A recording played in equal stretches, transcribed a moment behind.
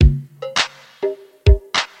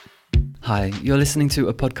Hi, you're listening to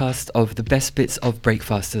a podcast of the best bits of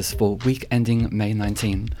Breakfasters for week ending May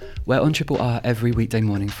 19. We're on Triple R every weekday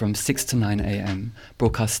morning from 6 to 9 a.m,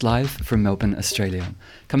 broadcast live from Melbourne, Australia.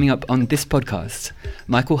 Coming up on this podcast,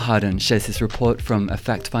 Michael Harden shares his report from a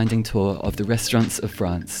fact-finding tour of the restaurants of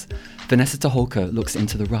France. Vanessa Toholka looks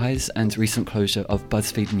into the rise and recent closure of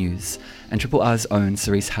BuzzFeed News, and Triple R's own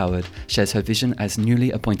Cerise Howard shares her vision as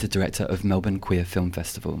newly appointed director of Melbourne Queer Film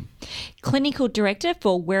Festival. Clinical Director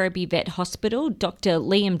for Werribee Vet Hospital, Dr.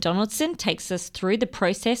 Liam Donaldson, takes us through the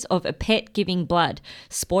process of a pet giving blood.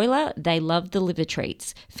 Spoiler, they love the liver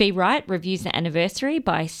treats. Fee Wright reviews the anniversary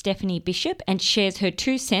by Stephanie Bishop and shares her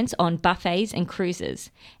 2 cents on buffets and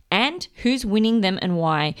cruises. And who's winning them and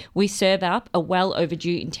why? We serve up a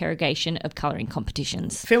well-overdue interrogation of colouring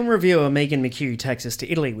competitions. Film reviewer Megan McHugh takes us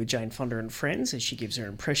to Italy with Jane Fonda and friends as she gives her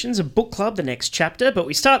impressions. A book club, the next chapter. But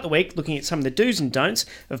we start the week looking at some of the do's and don'ts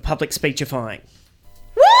of public speechifying.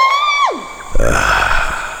 Woo!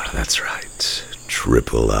 That's right.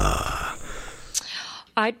 Triple R.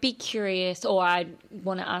 I'd be curious, or I'd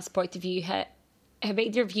want to ask both of you, have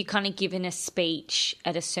either of you kind of given a speech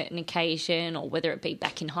at a certain occasion, or whether it be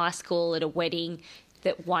back in high school, at a wedding,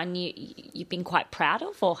 that one you've been quite proud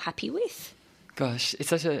of or happy with? Gosh, it's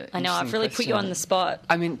such a... I know, I've really put you on the spot.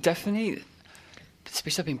 I mean, definitely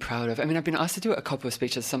speeches I've been proud of. I mean, I've been asked to do a couple of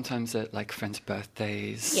speeches, sometimes at, like, friends'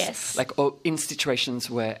 birthdays. Yes. Like, or in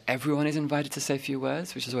situations where everyone is invited to say a few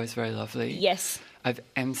words, which is always very lovely. Yes. I've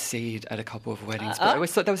MC'd at a couple of weddings, but I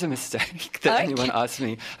always thought that was a mistake that anyone asked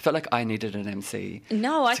me. I felt like I needed an MC.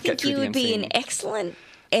 No, I think you would be an excellent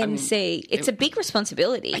MC. It's a big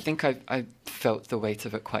responsibility. I think I felt the weight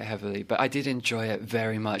of it quite heavily, but I did enjoy it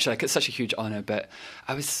very much. Like, it's such a huge honour, but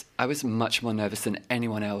I was much more nervous than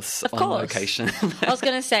anyone else on location. I was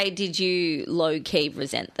going to say, did you low-key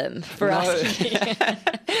resent them for asking?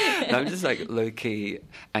 No, I'm just like low-key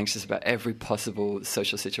anxious about every possible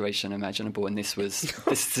social situation imaginable, and this was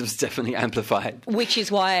definitely amplified. Which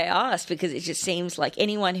is why I asked, because it just seems like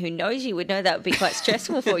anyone who knows you would know that would be quite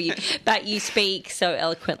stressful for you. But you speak so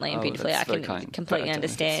eloquently and beautifully. I can completely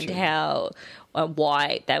understand how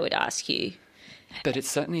why they would ask you. But it's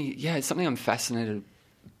certainly, it's something I'm fascinated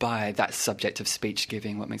by, that subject of speech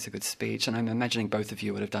giving, what makes a good speech. And I'm imagining both of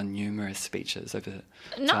you would have done numerous speeches over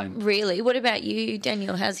time. Not really. What about you,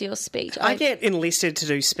 Daniel? How's your speech? I get enlisted to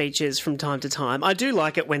do speeches from time to time. I do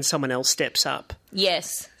like it when someone else steps up.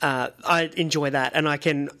 Yes. I enjoy that. And I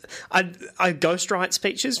ghostwrite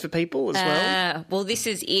speeches for people as well. Well, this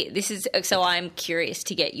is it. So I'm curious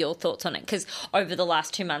to get your thoughts on it, because over the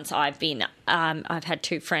last 2 months I've had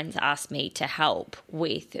 2 friends ask me to help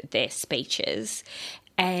with their speeches,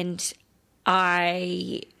 and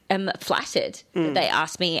I am flattered that they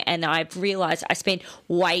asked me, and I've realised I spend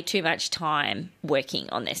way too much time working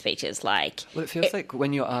on their speeches. Well, it feels like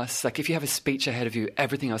when you're asked, like if you have a speech ahead of you,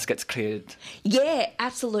 everything else gets cleared. Yeah,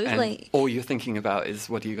 absolutely. And all you're thinking about is,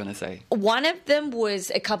 what are you going to say? One of them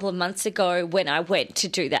was a couple of months ago when I went to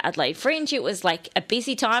do the Adelaide Fringe. It was like a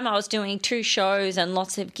busy time. I was doing 2 shows and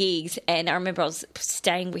lots of gigs, and I remember I was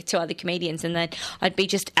staying with 2 other comedians, and then I'd be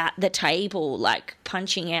just at the table, like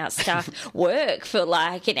punching out stuff, work for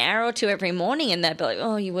like an hour or 2 every morning, and they'd be like,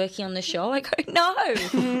 "Oh, you're working on the show?" I go, "No,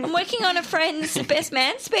 I'm working on a friend's best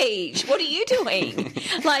man speech. What are you doing?"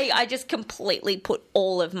 Like, I just completely put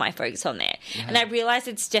all of my focus on there. Yeah. And I realise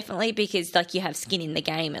it's definitely because, like, you have skin in the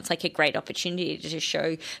game. It's like a great opportunity to just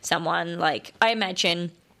show someone, like, I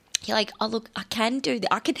imagine you're like, "Oh, look, I can do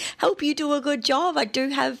that. I can help you do a good job. I do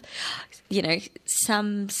have,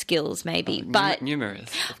 some skills maybe." But numerous,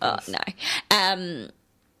 of course. No.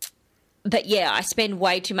 But yeah, I spend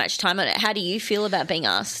way too much time on it. How do you feel about being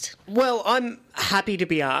asked? Well, I'm happy to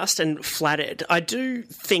be asked and flattered. I do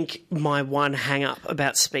think my one hang-up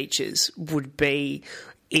about speeches would be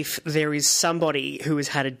if there is somebody who has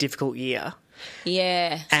had a difficult year.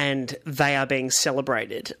 Yeah. And they are being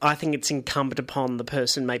celebrated. I think it's incumbent upon the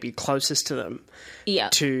person maybe closest to them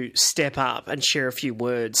to step up and share a few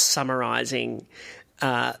words summarising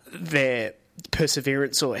their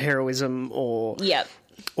perseverance or heroism or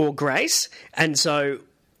grace. And so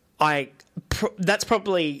that's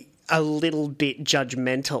probably a little bit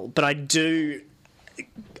judgmental, but I do...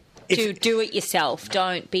 Do it yourself.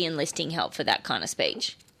 Don't be enlisting help for that kind of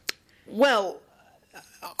speech. Well,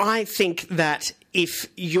 I think that if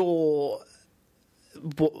your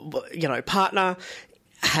partner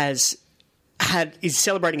is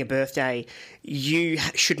celebrating a birthday, you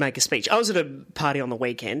should make a speech. I was at a party on the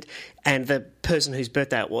weekend, and the person whose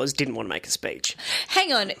birthday it was didn't want to make a speech.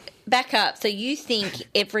 Hang on, back up. So you think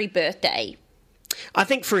every birthday... I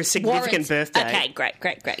think for a significant birthday... Okay,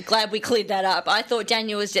 great. Glad we cleared that up. I thought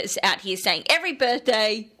Daniel was just out here saying every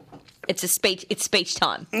birthday It's speech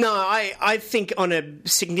time. No, I think on a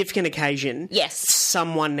significant occasion, yes,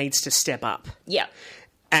 someone needs to step up. Yeah.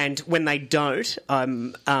 And when they don't,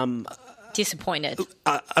 I'm disappointed.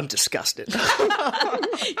 I'm disgusted.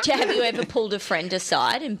 Have you ever pulled a friend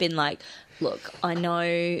aside and been like, look, I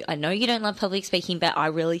know you don't love public speaking, but I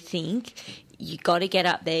really think you got to get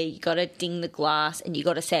up there, you got to ding the glass, and you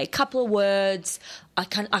got to say a couple of words. I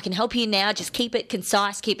can help you now. Just keep it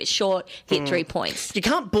concise, keep it short, hit 3 points. You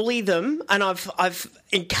can't bully them, and I've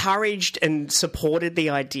encouraged and supported the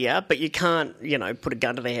idea, but you can't, put a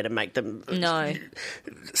gun to their head and make them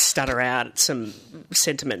stutter out some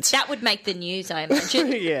sentiments. That would make the news, I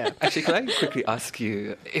imagine. Yeah. Actually, could I quickly ask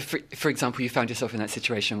you, if, for example, you found yourself in that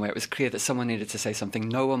situation where it was clear that someone needed to say something,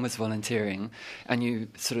 no one was volunteering, and you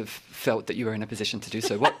sort of felt that you were in a position to do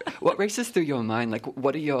so. What races through your mind? Like,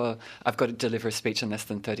 what are your, I've got to deliver a speech in less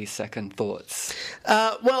than 30-second thoughts?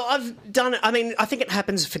 Well, I've done it. I mean, I think it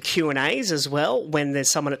happens for Q&As as well, when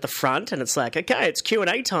there's someone at the front and it's like, okay, it's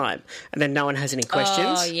Q&A time, and then no one has any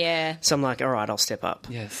questions. Oh, yeah. So I'm like, all right, I'll step up.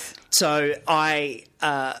 Yes. So I,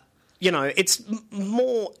 it's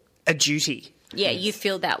more a duty. Yeah, you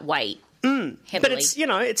feel that weight. But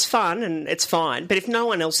it's fun and it's fine. But if no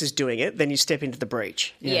one else is doing it, then you step into the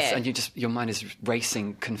breach. Yes, yeah. And your mind is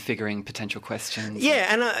racing, configuring potential questions.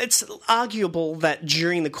 Yeah, and it's arguable that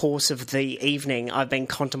during the course of the evening, I've been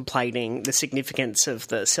contemplating the significance of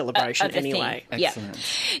the celebration anyway. Excellent.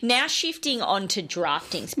 Yeah. Now shifting on to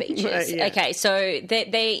drafting speeches. Yeah. Okay, so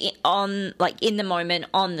they on in the moment,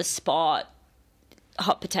 on the spot.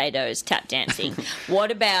 Hot potatoes, tap dancing.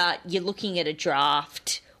 What about you're looking at a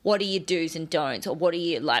draft? What are your do's and don'ts, or what are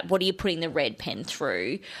you putting the red pen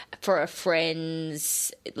through for a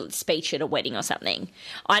friend's speech at a wedding or something?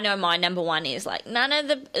 I know my number one is none of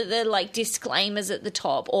the disclaimers at the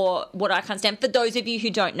top, or what I can't stand. For those of you who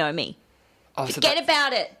don't know me, forget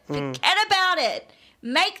about it. Forget about it.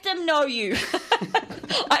 Make them know you.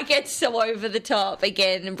 I get so over the top.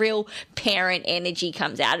 Again, real parent energy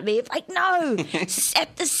comes out of me. It's like, no,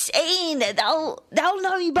 set the scene. They'll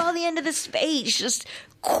know you by the end of the speech. Just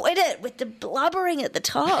quit it with the blubbering at the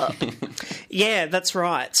top. Yeah, that's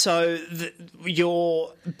right. So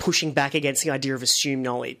you're pushing back against the idea of assumed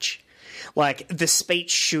knowledge. The speech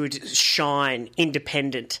should shine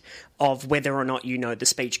independent of whether or not you know the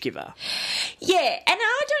speech giver. Yeah, and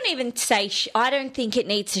I don't even say I don't think it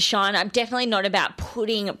needs to shine. I'm definitely not about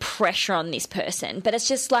putting pressure on this person, but it's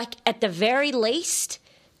just at the very least,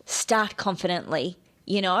 start confidently.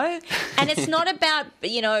 And it's not about,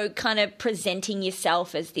 kind of presenting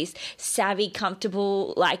yourself as this savvy,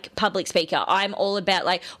 comfortable, public speaker. I'm all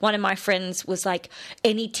about, one of my friends was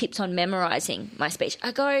any tips on memorizing my speech?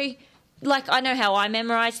 I go, I know how I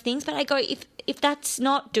memorize things, but I go, if that's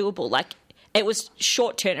not doable, it was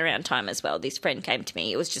short turnaround time as well. This friend came to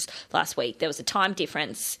me. It was just last week. There was a time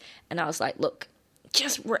difference, and I was like, look,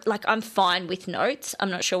 just I'm fine with notes. I'm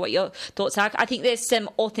not sure what your thoughts are. I think there's some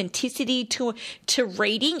authenticity to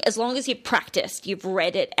reading, as long as you've practiced, you've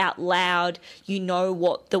read it out loud, you know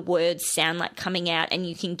what the words sound like coming out, and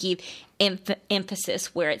you can give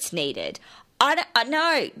emphasis where it's needed. I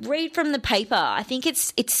know. Read from the paper. I think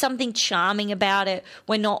it's something charming about it.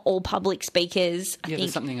 We're not all public speakers. I think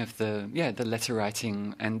there's something of the letter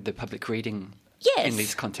writing and the public reading. Yes. In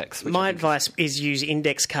these contexts. My advice is use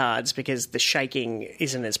index cards, because the shaking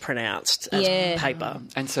isn't as pronounced as paper.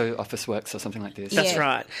 And so Officeworks or something like this. That's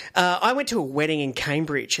right. I went to a wedding in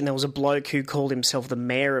Cambridge, and there was a bloke who called himself the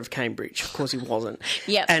mayor of Cambridge. Of course he wasn't.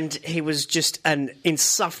 Yep. And he was just an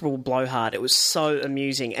insufferable blowhard. It was so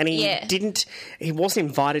amusing. And he wasn't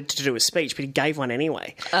invited to do a speech, but he gave one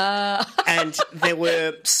anyway. And there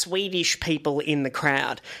were Swedish people in the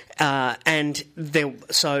crowd.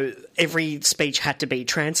 So every speech had to be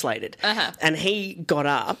translated. Uh-huh. And he got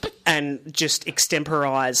up and just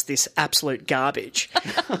extemporised this absolute garbage.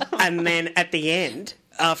 And then at the end,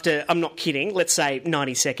 after, I'm not kidding, let's say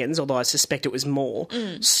 90 seconds, although I suspect it was more,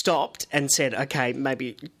 stopped and said, okay,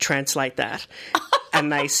 maybe translate that.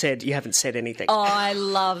 And they said, you haven't said anything. Oh, I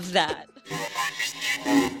love that.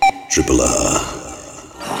 Triple R.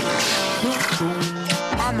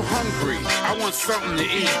 I'm hungry. I want something to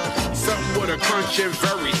eat. Something with a crunch and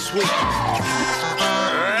very sweet.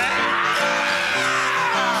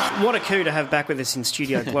 What a coup to have back with us in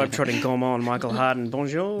studio, globetrotting gourmand Michael Harden.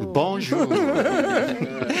 Bonjour. Bonjour.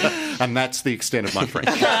 And that's the extent of my French.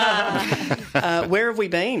 Where have we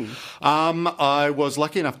been? I was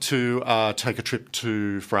lucky enough to take a trip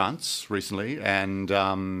to France recently and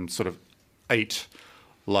sort of ate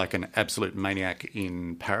like an absolute maniac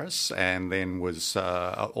in Paris, and then was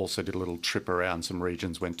also did a little trip around some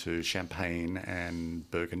regions, went to Champagne and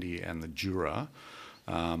Burgundy and the Jura.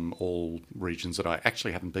 all regions that I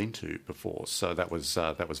actually haven't been to before. So that was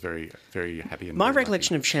very, very happy. And my very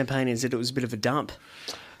recollection of Champagne is that it was a bit of a dump.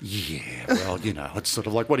 Yeah, well, it's sort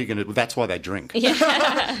of like, what are you going to do? That's why they drink. Yeah.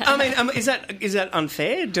 I mean, is that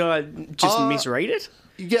unfair? Do I just misread it?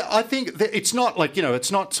 Yeah, I think that it's not like,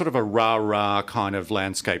 it's not sort of a rah-rah kind of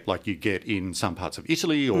landscape like you get in some parts of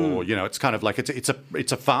Italy, or, it's kind of like it's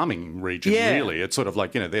a farming region, really. It's sort of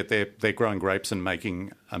like, they're growing grapes and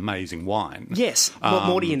making amazing wine. Yes. What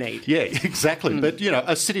more do you need? Yeah, exactly. But,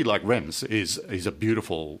 a city like Reims is a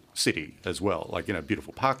beautiful city as well, like,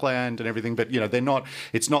 beautiful parkland and everything. But,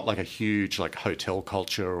 it's not like a huge like hotel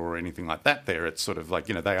culture or anything like that there. It's sort of like,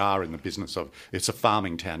 they are in the business of, it's a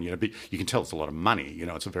farming town, but you can tell it's a lot of money,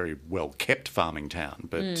 it's a very well-kept farming town,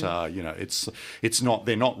 but, it's not,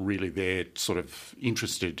 they're not really there sort of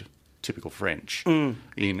interested, typical French,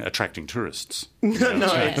 in attracting tourists.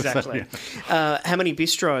 No, exactly. How many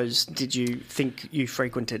bistros did you think you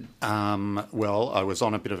frequented? Well, I was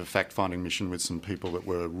on a bit of a fact-finding mission with some people that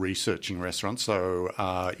were researching restaurants.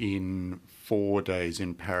 So in 4 days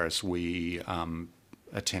in Paris, we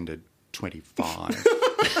attended 25.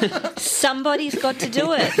 Somebody's got to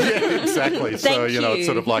do it. Yeah, exactly. So, Thank you. It's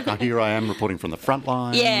sort of like, here I am reporting from the front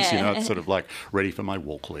lines. Yeah. It's sort of like ready for my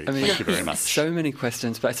walk leave. Thank you very much. So many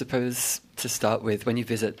questions, but I suppose to start with, when you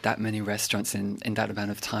visit that many restaurants in that amount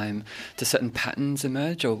of time, do certain patterns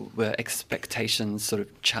emerge, or were expectations sort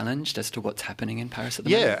of challenged as to what's happening in Paris at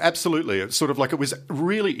the moment? Yeah, absolutely. It's sort of like, it was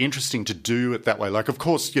really interesting to do it that way. Like, of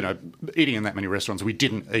course, eating in that many restaurants, we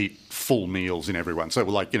didn't eat full meals in everyone. So,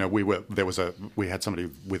 like, we had somebody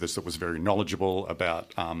with us that was very knowledgeable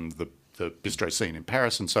about the bistro scene in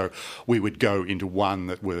Paris, and so we would go into one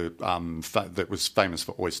that that was famous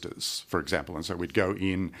for oysters, for example, and so we'd go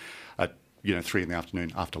in at 3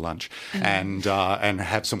 p.m. after lunch, and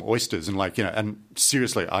have some oysters, and and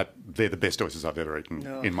seriously, they're the best oysters I've ever eaten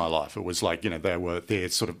in my life. It was like, they're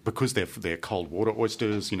sort of, because they're cold water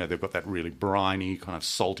oysters, they've got that really briny kind of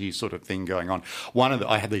salty sort of thing going on.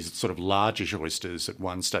 I had these sort of largish oysters at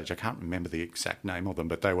one stage. I can't remember the exact name of them,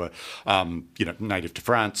 but they were, native to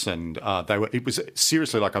France, and it was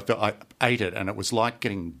seriously like, I ate it, and it was like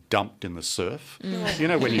getting dumped in the surf.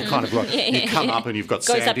 When you kind of like, you come up and you've got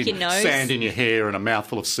sand in your hair and a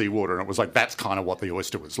mouthful of seawater, and it was like, that's kind of what the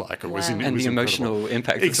oyster was like. It was and the emotional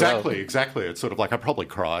impact exactly, as well. Exactly. It's sort of like, I probably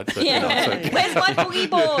cried. But, Where's my boogie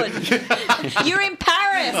board? You're in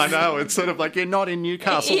Paris. I know. It's sort of like, you're not in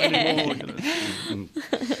Newcastle anymore.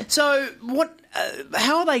 So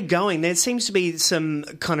how are they going? There seems to be some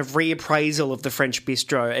kind of reappraisal of the French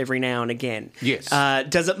bistro every now and again. Yes.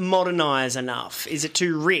 Does it modernise enough? Is it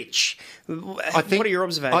too rich? What are your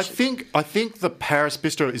observations? I think the Paris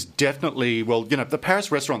bistro is definitely, the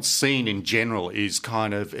Paris restaurant scene in general is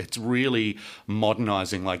kind of, it's really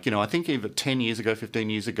modernising. Like, I think even 10 years ago, 15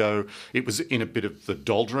 years ago, it was in a bit of the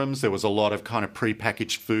doldrums. There was a lot of kind of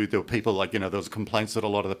prepackaged food. There were people like, there was complaints that a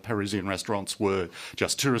lot of the Parisian restaurants were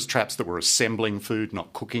just tourist traps that were assembling food,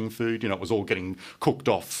 not cooking food. It was all getting cooked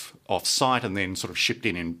off site and then sort of shipped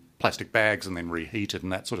in plastic bags and then reheated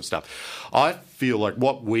and that sort of stuff. I feel like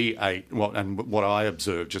what we ate, and what I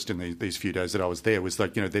observed just in these few days that I was there, was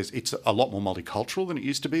like, it's a lot more multicultural than it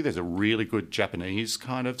used to be. There's a really good Japanese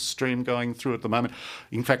kind of stream going through at the moment.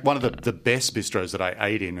 In fact, one of the best bistros that I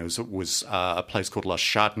ate in was a place called La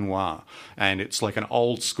Chat Noire, and it's like an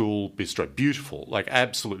old school bistro, beautiful, like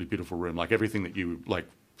absolutely beautiful room, like everything that you like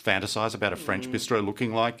fantasize about a French bistro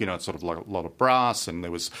looking like. It's sort of like a lot of brass, and there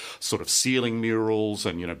was sort of ceiling murals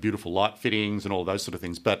and, beautiful light fittings and all those sort of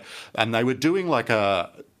things. And they were doing like a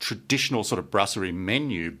traditional sort of brasserie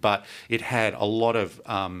menu, but it had a lot of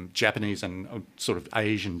Japanese and sort of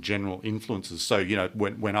Asian general influences. So,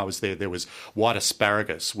 when I was there was white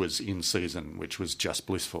asparagus was in season, which was just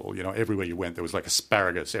blissful. Everywhere you went, there was like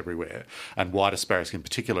asparagus everywhere, and white asparagus in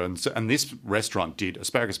particular. And this restaurant did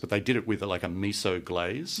asparagus, but they did it with like a miso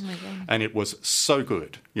glaze. Oh my God. And it was so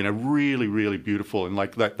good, really, really beautiful. And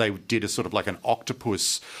like they did a sort of like an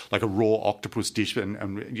octopus, like a raw octopus dish,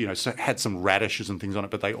 and so it had some radishes and things on it,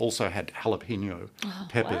 but they also had jalapeno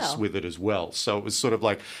peppers with it as well. So it was sort of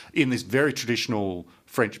like in this very traditional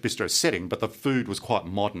French bistro setting, but the food was quite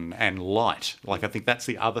modern and light. Like, I think that's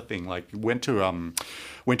the other thing. Like, went to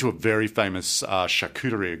a very famous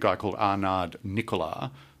charcuterie, a guy called Arnaud Nicolas.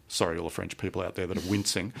 Sorry, all the French people out there that are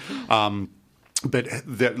wincing. But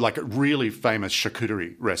they're like a really famous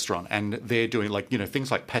charcuterie restaurant, and they're doing like, things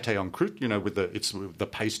like pâté en croûte, with the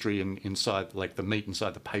pastry and inside, like the meat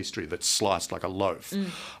inside the pastry that's sliced like a loaf.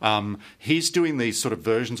 He's doing these sort of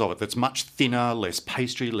versions of it that's much thinner, less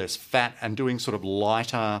pastry, less fat, and doing sort of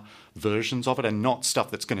lighter versions of it, and not stuff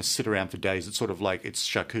that's going to sit around for days. It's sort of like it's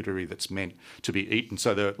charcuterie that's meant to be eaten.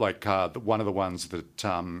 So they're like one of the ones that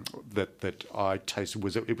that I tasted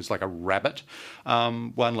was it was like a rabbit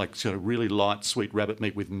one, like sort of really light sweet rabbit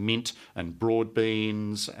meat with mint and broad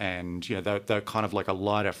beans, and they're kind of like a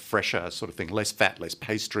lighter, fresher sort of thing, less fat, less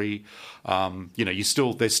pastry.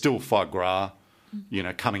 There's still foie gras,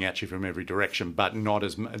 coming at you from every direction, but not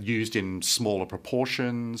as used in smaller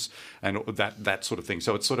proportions and that sort of thing.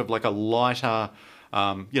 So it's sort of like a lighter.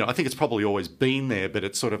 I think it's probably always been there, but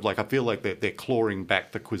it's sort of like I feel like they're clawing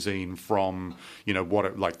back the cuisine from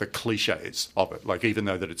like the cliches of it. Like even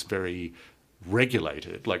though that it's very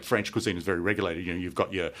regulated, like French cuisine is very regulated. You've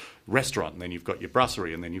got your restaurant, and then you've got your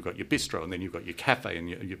brasserie, and then you've got your bistro, and then you've got your cafe and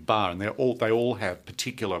your bar, and they all have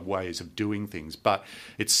particular ways of doing things. But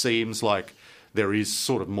it seems like there is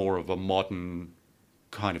sort of more of a modern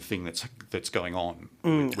kind of thing that's going on.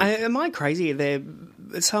 Am I crazy? Are there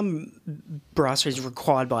some brasseries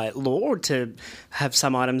required by law to have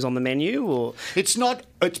some items on the menu, or it's not?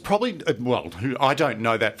 It's probably I don't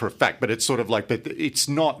know that for a fact, but it's sort of like, but it's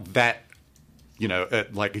not that.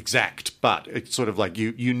 Like exact, but it's sort of like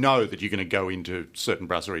you know that you're going to go into certain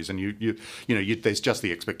brasseries, and there's just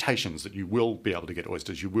the expectations that you will be able to get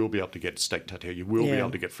oysters, you will be able to get steak tartare, you will be able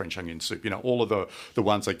to get French onion soup. All of the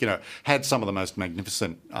ones like had some of the most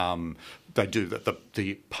magnificent. They do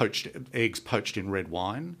the poached eggs poached in red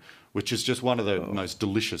wine, which is just one of the most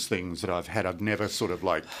delicious things that I've had. I've never sort of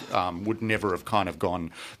like would never have kind of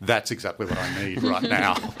gone, that's exactly what I need right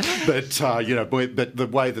now. But but the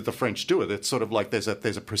way that the French do it, it's sort of like there's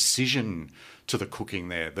a precision to the cooking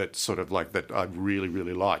there that's sort of like that I really,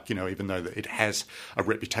 really like. Even though it has a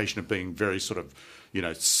reputation of being very sort of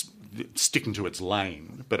sticking to its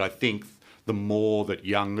lane, but I think the more that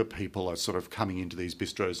younger people are sort of coming into these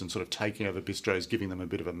bistros and sort of taking over bistros, giving them a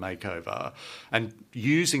bit of a makeover and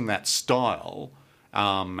using that style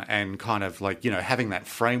and kind of like, having that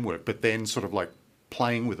framework, but then sort of like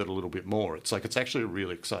playing with it a little bit more. It's like it's actually a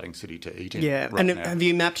really exciting city to eat in. Yeah, right. And now. Have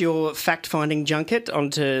you mapped your fact-finding junket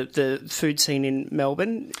onto the food scene in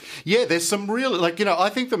Melbourne? Yeah, there's some real, I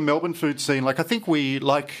think the Melbourne food scene, I think we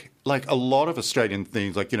like a lot of Australian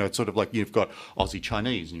things, it's sort of like you've got Aussie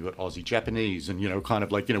Chinese and you've got Aussie Japanese, and kind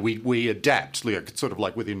of like we adapt, sort of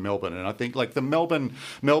like within Melbourne. And I think like the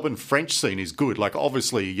Melbourne French scene is good. Like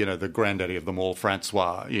obviously, the granddaddy of them all,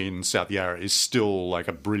 Francois in South Yarra, is still like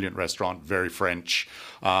a brilliant restaurant, very French.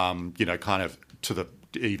 Kind of to the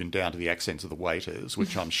even down to the accents of the waiters,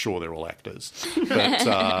 which I'm sure they're all actors. But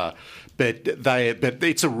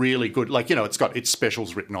it's a really good, it's got its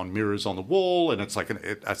specials written on mirrors on the wall, and it's like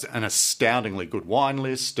an astoundingly good wine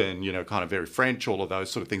list, and kind of very French, all of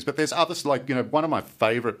those sort of things. But there's others one of my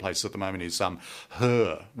favourite places at the moment is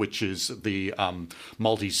Her, which is the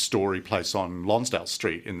multi-story place on Lonsdale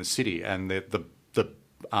Street in the city, and the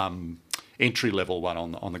entry-level one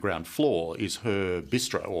on the ground floor is Her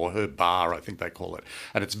Bistro, or Her Bar, I think they call it.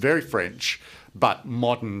 And it's very French, but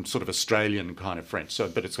modern sort of Australian kind of French.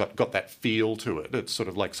 But it's got that feel to it. It's sort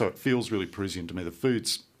of like, so it feels really Parisian to me. The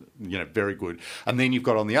food's, very good. And then you've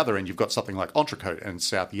got on the other end, you've got something like Entrecote and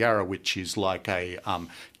South Yarra, which is like a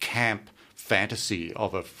camp fantasy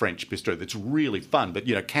of a French bistro that's really fun, but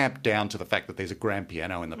camped down to the fact that there's a grand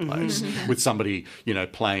piano in the place with somebody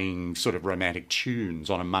playing sort of romantic tunes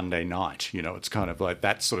on a Monday night. It's kind of like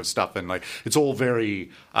that sort of stuff, and like it's all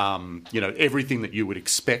very everything that you would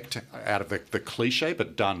expect out of the cliche,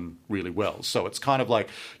 but done really well. So it's kind of like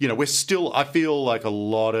we're still, I feel like a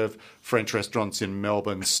lot of French restaurants in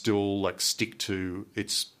Melbourne still like stick to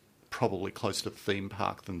its probably closer to theme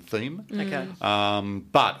park than theme. Okay.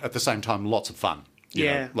 But at the same time, lots of fun. You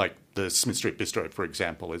know, like the Smith Street Bistro, for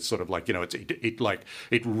example, is sort of like,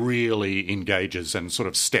 it really engages and sort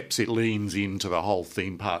of it leans into the whole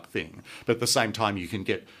theme park thing. But at the same time, you can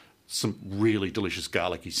get some really delicious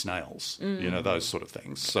garlicky snails, those sort of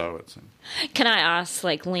things. So it's. Can I ask,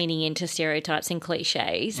 leaning into stereotypes and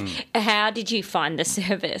cliches, how did you find the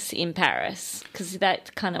service in Paris? Because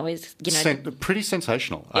that kind of always, pretty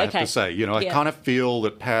sensational, I have to say. I kind of feel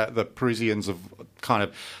that the Parisians have kind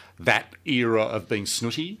of that era of being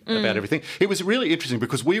snooty about everything. It was really interesting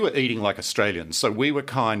because we were eating like Australians, so we were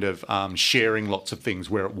kind of sharing lots of things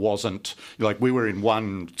where it wasn't, we were in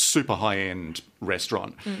one super high-end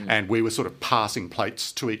restaurant and we were sort of passing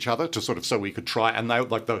plates to each other to sort of so we could try, and they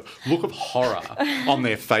like the look of horror on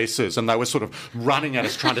their faces, and they were sort of running at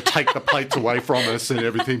us trying to take the plates away from us and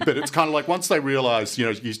everything. But it's kind of like once they realise,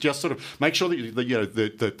 you just sort of make sure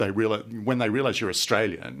that they realise when they realise you're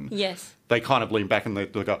Australian. Yes. They kind of lean back and they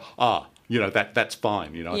go, that's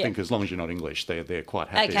fine. I think as long as you're not English, they're quite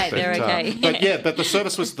happy. Okay, they're okay. But the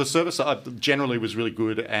service generally was really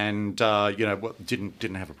good, and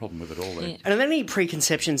didn't have a problem with it all there. Yeah. And are there any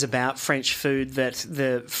preconceptions about French food that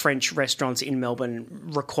the French restaurants in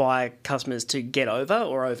Melbourne require customers to get over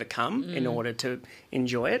or overcome in order to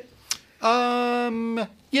enjoy it?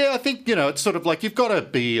 Yeah, I think, it's sort of like you've got to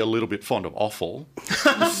be a little bit fond of offal.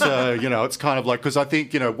 So, it's kind of like, because I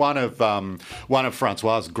think, one of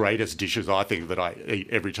Francois' greatest dishes, I think, that I eat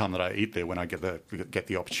every time that I eat there when I get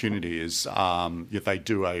the opportunity is they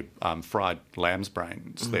do a fried lamb's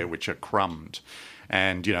brains there, which are crumbed.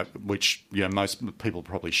 And, which, most people are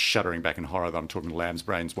probably shuddering back in horror that I'm talking lamb's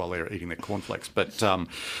brains while they're eating their cornflakes. But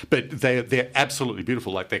they're absolutely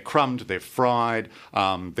beautiful. Like, they're crumbed, they're fried,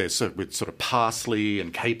 they're served with sort of parsley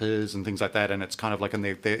and capers and things like that. And it's kind of like,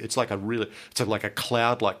 it's like a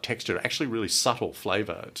cloud-like texture, actually really subtle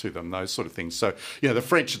flavour to them, those sort of things. So, the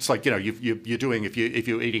French, it's like, you're doing, if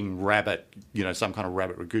you're eating rabbit, some kind of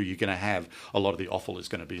rabbit ragout, you're going to have a lot of the offal is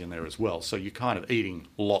going to be in there as well. So you're kind of eating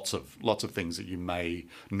lots of things that you may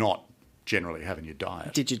not generally have in your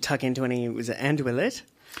diet. Did you tuck into any, was it andouillette?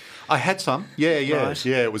 I had some. Yeah. Right.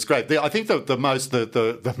 Yeah, it was great. I think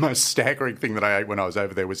the most staggering thing that I ate when I was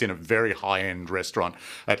over there was in a very high-end restaurant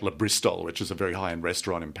at Le Bristol, which is a very high-end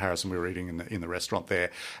restaurant in Paris, and we were eating in the restaurant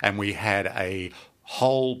there, and we had a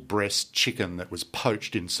whole breast chicken that was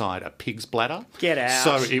poached inside a pig's bladder. Get out.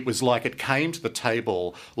 So it was like it came to the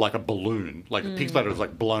table like a balloon. Like the pig's bladder was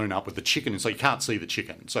like blown up with the chicken, and so you can't see the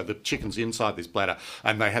chicken. So the chicken's inside this bladder,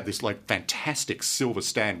 and they had this like fantastic silver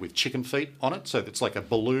stand with chicken feet on it. So it's like a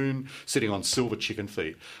balloon sitting on silver chicken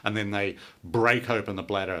feet, and then they break open the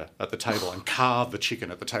bladder at the table and carve the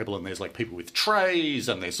chicken at the table, and there's like people with trays,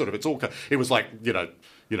 and there's sort of, it was like,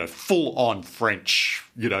 full-on French,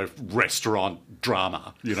 restaurant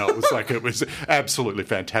drama. It was absolutely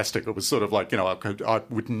fantastic. It was sort of like, I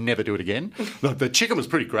would never do it again. The chicken was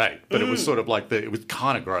pretty great, but it was sort of like, it was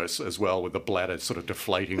kind of gross as well, with the bladder sort of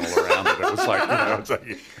deflating all around it. It was like,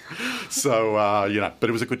 but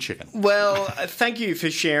it was a good chicken. Well, thank you for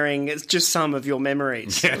sharing just some of your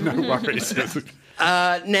memories. Yeah, no worries.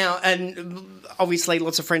 Now, and obviously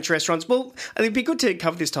lots of French restaurants. Well, it'd be good to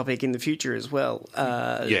cover this topic in the future as well.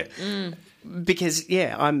 Because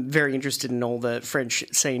I'm very interested in all the French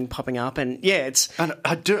scene popping up, and and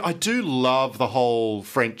I do love the whole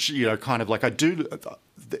French, kind of like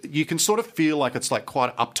you can sort of feel like it's like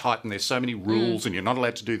quite uptight and there's so many rules and you're not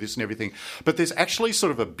allowed to do this and everything. But there's actually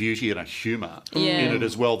sort of a beauty and a humour in it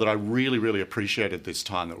as well that I really, really appreciated this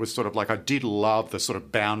time. That was sort of like, I did love the sort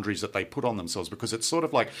of boundaries that they put on themselves, because it's sort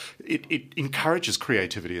of like, it encourages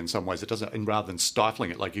creativity in some ways. It doesn't, and rather than stifling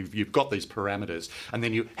it, like you've got these parameters and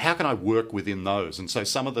then how can I work within those? And so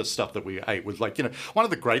some of the stuff that we ate was like, one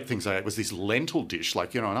of the great things I ate was this lentil dish,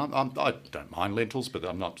 like, and I don't mind lentils, but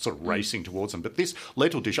I'm not sort of racing towards them. But this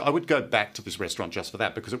lentil dish, I would go back to this restaurant just for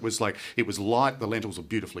that, because it was light, the lentils were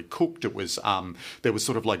beautifully cooked, it was there was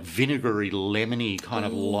sort of like vinegary, lemony kind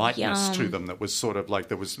of lightness to them that was sort of like,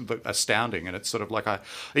 that was astounding. And it's sort of like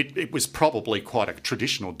it was probably quite a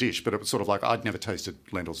traditional dish, but it was sort of like, I'd never tasted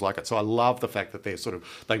lentils like it. So I love the fact that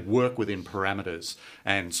they work within parameters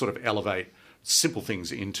and sort of elevate simple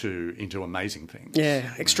things into amazing things.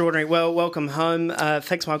 Yeah, extraordinary. Well, welcome home.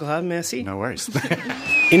 Thanks, Michael Harden. Merci. No worries.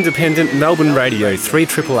 Independent Melbourne Radio,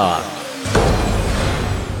 3RRR.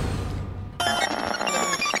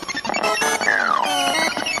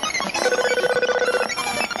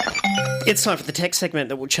 It's time for the tech segment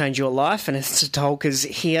that will change your life. Vanessa Tolka's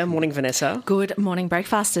here. Morning, Vanessa. Good morning,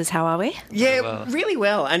 Breakfasters. How are we? Yeah, really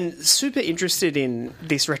well, and super interested in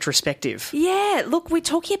this retrospective. Yeah, look, we're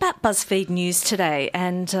talking about BuzzFeed News today,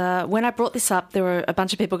 and when I brought this up, there were a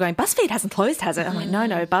bunch of people going, BuzzFeed hasn't closed, has it? I'm like,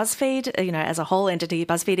 no, BuzzFeed, as a whole entity,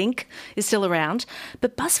 BuzzFeed Inc. is still around,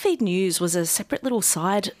 but BuzzFeed News was a separate little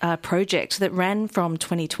side project that ran from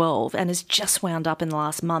 2012 and has just wound up in the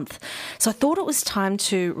last month. So I thought it was time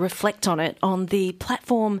to reflect on it, on the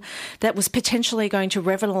platform that was potentially going to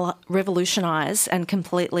revolutionise and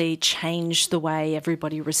completely change the way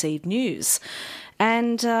everybody received news.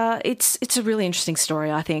 And it's a really interesting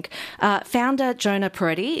story, I think. Founder Jonah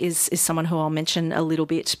Peretti is someone who I'll mention a little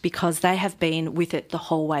bit, because they have been with it the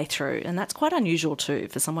whole way through. And that's quite unusual too,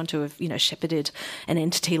 for someone to have, shepherded an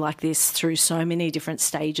entity like this through so many different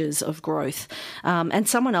stages of growth. And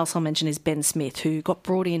someone else I'll mention is Ben Smith, who got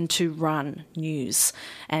brought in to run news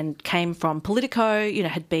and came from Politico,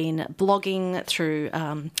 had been blogging through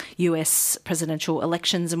US presidential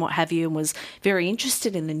elections and what have you, and was very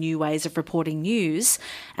interested in the new ways of reporting news. news,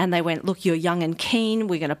 and they went, look, you're young and keen,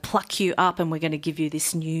 we're going to pluck you up and we're going to give you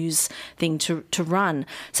this news thing to run.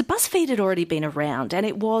 So BuzzFeed had already been around, and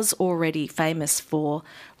it was already famous for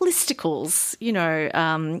listicles,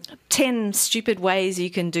 10 stupid ways you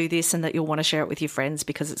can do this and that you'll want to share it with your friends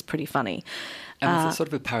because it's pretty funny. And was it sort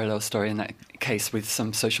of a parallel story in that case with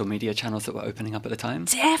some social media channels that were opening up at the time?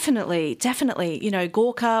 Definitely.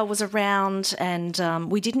 Gawker was around, and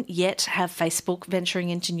we didn't yet have Facebook venturing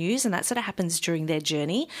into news, and that sort of happens during their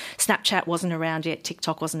journey. Snapchat wasn't around yet,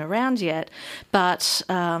 TikTok wasn't around yet, but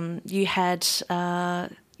you had,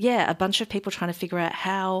 a bunch of people trying to figure out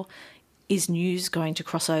how is news going to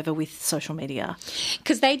cross over with social media?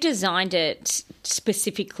 Because they designed it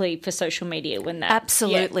specifically for social media when that...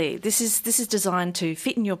 Absolutely. Yeah. This is designed to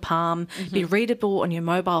fit in your palm, be readable on your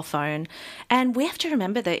mobile phone. And we have to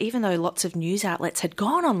remember that even though lots of news outlets had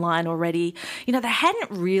gone online already, they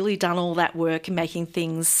hadn't really done all that work in making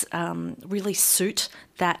things really suit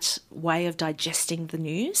that way of digesting the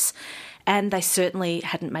news. And they certainly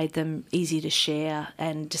hadn't made them easy to share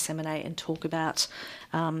and disseminate and talk about.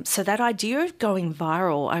 So that idea of going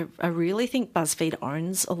viral, I really think BuzzFeed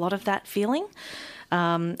owns a lot of that feeling.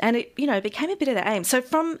 And it, became a bit of the aim. So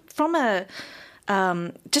from a...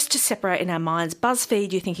 just to separate in our minds,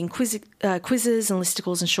 BuzzFeed, you're thinking quizzes and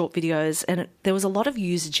listicles and short videos, and there was a lot of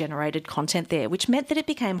user-generated content there, which meant that it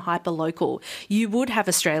became hyper-local. You would have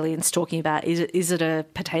Australians talking about, is it a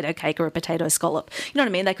potato cake or a potato scallop? You know what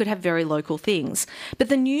I mean? They could have very local things. But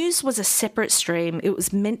the news was a separate stream. It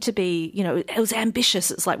was meant to be, it was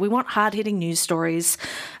ambitious. It's like, we want hard-hitting news stories.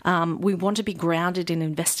 We want to be grounded in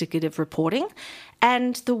investigative reporting.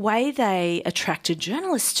 And the way they attracted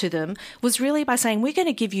journalists to them was really by saying, we're going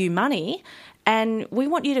to give you money and we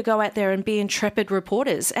want you to go out there and be intrepid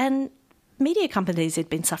reporters. And media companies had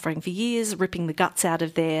been suffering for years, ripping the guts out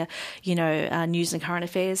of their, news and current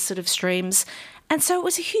affairs sort of streams. And so it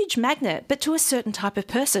was a huge magnet, but to a certain type of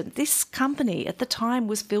person. This company at the time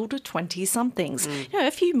was filled with 20-somethings,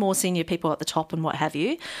 a few more senior people at the top and what have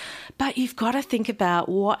you. But you've got to think about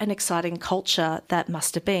what an exciting culture that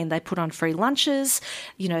must have been. They put on free lunches.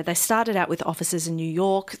 They started out with offices in New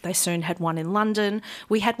York. They soon had one in London.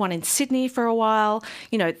 We had one in Sydney for a while.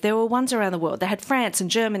 There were ones around the world. They had France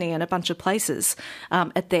and Germany and a bunch of places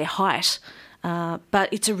at their height. But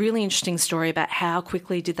it's a really interesting story about how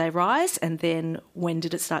quickly did they rise and then when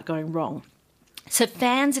did it start going wrong. So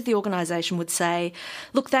fans of the organisation would say,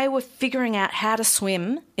 look, they were figuring out how to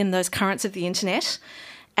swim in those currents of the internet,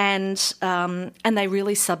 and they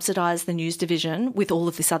really subsidised the news division with all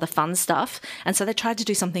of this other fun stuff. And so they tried to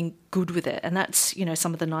do something good with it. And that's,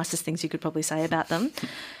 some of the nicest things you could probably say about them.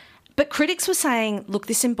 But critics were saying, look,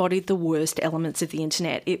 this embodied the worst elements of the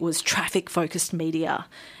internet. It was traffic-focused media,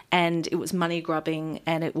 and it was money-grubbing,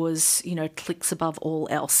 and it was, clicks above all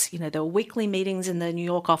else. There were weekly meetings in the New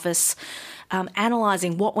York office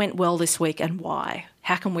analysing what went well this week and why.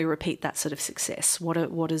 How can we repeat that sort of success?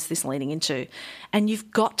 What is this leaning into? And you've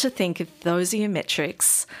got to think, if those are your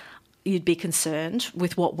metrics, you'd be concerned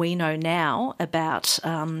with what we know now about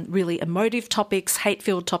really emotive topics,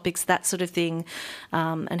 hate-filled topics, that sort of thing,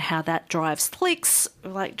 and how that drives clicks,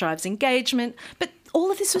 drives engagement. But all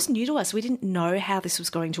of this was new to us. We didn't know how this was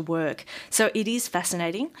going to work. So it is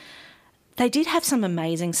fascinating. They did have some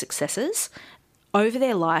amazing successes. Over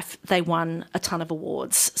their life, they won a ton of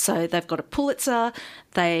awards. So they've got a Pulitzer,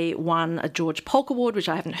 they won a George Polk Award, which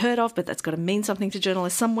I haven't heard of, but that's got to mean something to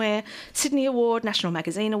journalists somewhere, Sydney Award, National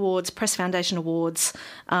Magazine Awards, Press Foundation Awards,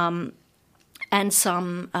 and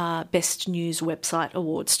some Best News Website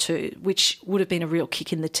Awards too, which would have been a real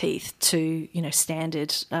kick in the teeth to,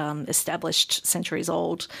 standard, established,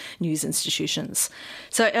 centuries-old news institutions.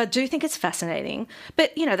 So I do think it's fascinating.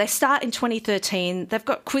 But, they start in 2013. They've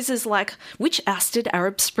got quizzes like, which ousted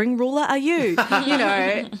Arab Spring ruler are you?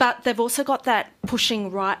 But they've also got that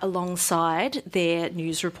pushing right alongside their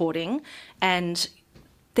news reporting, and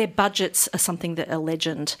their budgets are something that are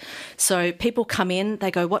legend. So people come in,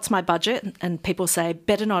 they go, what's my budget? And people say,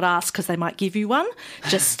 better not ask because they might give you one.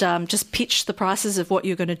 Just pitch the prices of what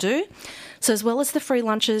you're going to do. So as well as the free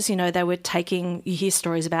lunches, they were taking, you hear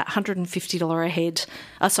stories about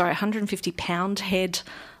 £150 head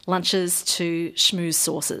lunches to schmooze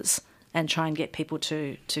sources and try and get people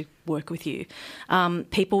to work with you.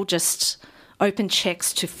 People just open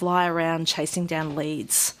checks to fly around chasing down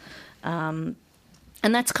leads.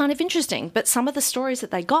 And that's kind of interesting. But some of the stories that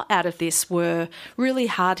they got out of this were really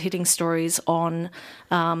hard-hitting stories on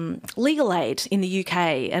legal aid in the UK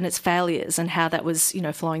and its failures and how that was,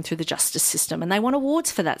 flowing through the justice system. And they won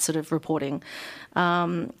awards for that sort of reporting.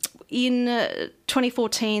 In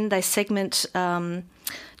 2014, they segment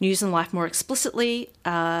News and Life more explicitly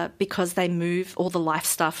because they move all the life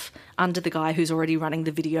stuff under the guy who's already running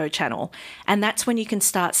the video channel. And that's when you can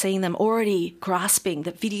start seeing them already grasping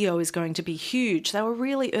that video is going to be huge. They were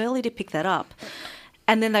really early to pick that up.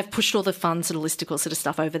 And then they've pushed all the fun sort of listicle sort of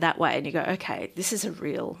stuff over that way. And you go, okay, this is a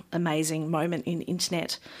real amazing moment in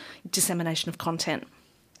internet dissemination of content.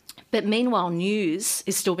 But meanwhile, news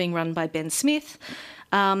is still being run by Ben Smith.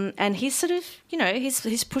 And he's sort of,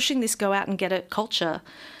 he's pushing this go out and get it culture.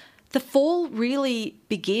 The fall really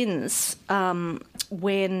begins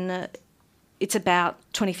when it's about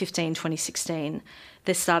 2015, 2016.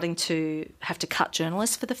 They're starting to have to cut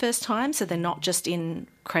journalists for the first time, so they're not just in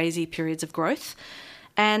crazy periods of growth.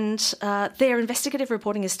 And their investigative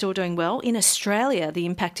reporting is still doing well. In Australia, the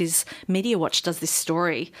impact is Media Watch does this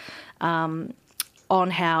story on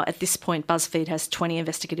how at this point BuzzFeed has 20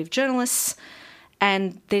 investigative journalists.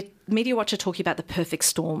 And Media Watch are talking about the perfect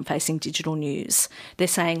storm facing digital news. They're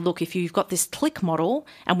saying, look, if you've got this click model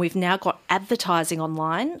and we've now got advertising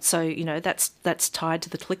online, so, that's tied to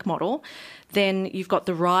the click model, then you've got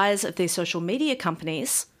the rise of these social media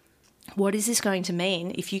companies. What is this going to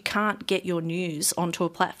mean if you can't get your news onto a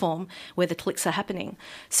platform where the clicks are happening?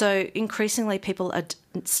 So increasingly people are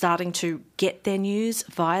starting to get their news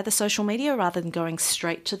via the social media rather than going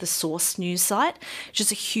straight to the source news site, which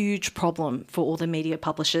is a huge problem for all the media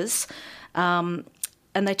publishers.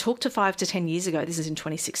 And they talked to 5 to 10 years ago, this is in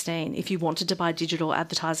 2016, if you wanted to buy digital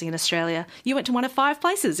advertising in Australia, you went to one of 5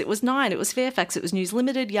 places. It was 9, it was Fairfax, it was News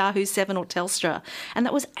Limited, Yahoo, 7 or Telstra. And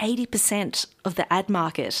that was 80% of the ad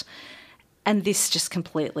market. And this just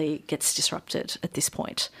completely gets disrupted at this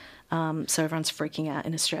point. So everyone's freaking out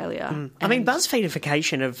in Australia. I mean,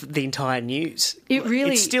 BuzzFeedification of the entire news.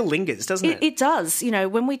 It still lingers, doesn't it? It does.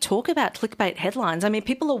 When we talk about clickbait headlines, I mean,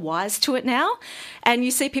 people are wise to it now. And you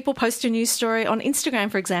see people post a news story on Instagram,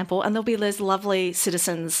 for example, and there'll be those lovely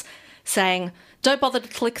citizens saying, don't bother to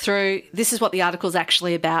click through. This is what the article's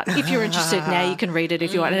actually about. If you're interested, now you can read it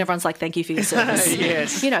if you want. And everyone's like, thank you for your service.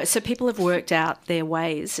 Yes. So people have worked out their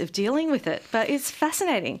ways of dealing with it. But it's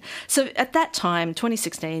fascinating. So at that time,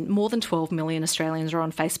 2016, more than 12 million Australians are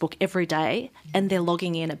on Facebook every day, and they're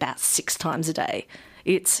logging in about 6 times a day.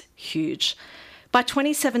 It's huge. By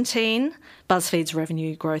 2017, BuzzFeed's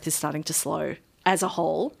revenue growth is starting to slow as a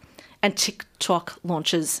whole, and TikTok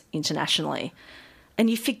launches internationally. And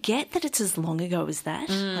you forget that it's as long ago as that,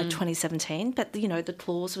 like 2017. But, the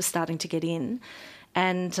claws were starting to get in.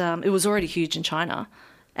 And it was already huge in China.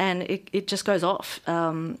 And it just goes off.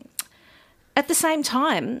 At the same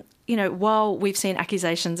time, while we've seen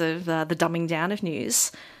accusations of the dumbing down of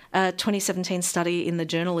news, a 2017 study in the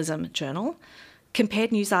Journalism Journal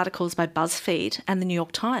compared news articles by BuzzFeed and the New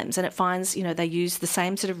York Times, and it finds, they use the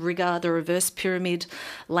same sort of rigour, the reverse pyramid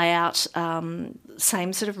layout,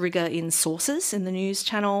 same sort of rigour in sources in the news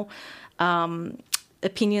channel.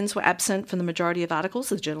 Opinions were absent from the majority of articles,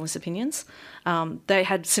 the journalists' opinions. They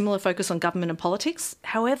had similar focus on government and politics.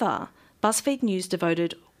 However, BuzzFeed News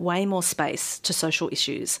devoted way more space to social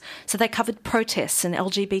issues. So they covered protests and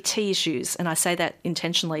LGBT issues, and I say that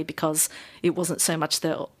intentionally because it wasn't so much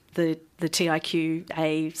the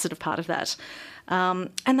TIQA sort of part of that.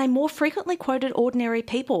 And they more frequently quoted ordinary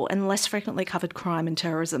people and less frequently covered crime and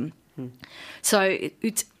terrorism. So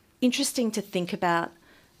it's interesting to think about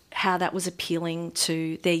how that was appealing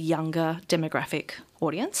to their younger demographic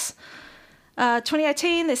audience.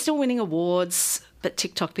 2018, they're still winning awards, but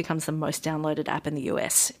TikTok becomes the most downloaded app in the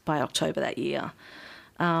US by October that year.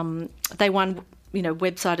 They won,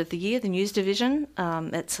 Website of the Year, the news division.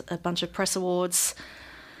 It's a bunch of press awards.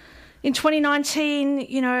 In 2019,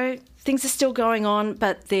 things are still going on,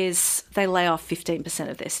 but they lay off 15%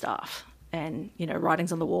 of their staff. And,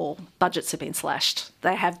 writing's on the wall. Budgets have been slashed.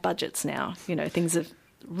 They have budgets now.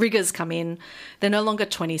 Riggers come in. They're no longer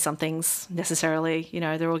 20-somethings necessarily.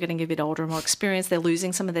 They're all getting a bit older and more experienced. They're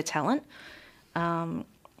losing some of their talent. In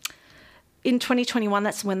 2021,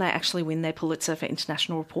 that's when they actually win their Pulitzer for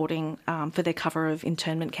international reporting for their cover of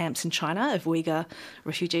internment camps in China of Uyghur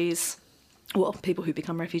refugees. Well, people who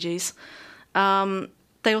become refugees.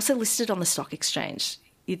 They also listed on the stock exchange.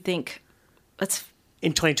 You'd think that's...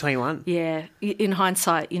 In 2021? Yeah. In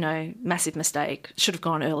hindsight, massive mistake. Should have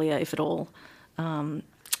gone earlier, if at all. And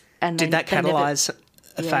did that catalyse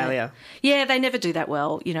a failure? Yeah, they never do that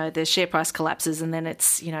well. The share price collapses and then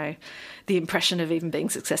it's, the impression of even being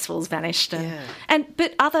successful has vanished.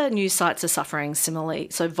 But other news sites are suffering similarly.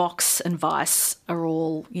 So Vox and Vice are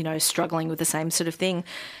all, struggling with the same sort of thing.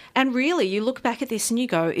 And really, you look back at this and you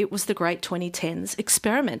go, it was the great 2010s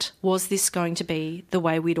experiment. Was this going to be the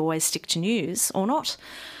way we'd always stick to news or not?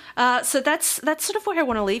 So that's sort of where I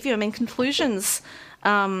want to leave you. I mean, conclusions,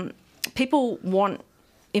 people want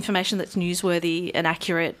information that's newsworthy and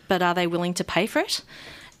accurate, but are they willing to pay for it?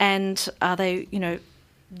 And are they,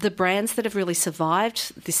 the brands that have really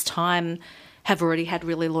survived this time have already had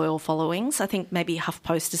really loyal followings. I think maybe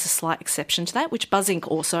HuffPost is a slight exception to that, which Buzz Inc.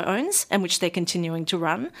 also owns and which they're continuing to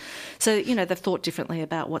run. So, they've thought differently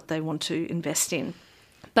about what they want to invest in.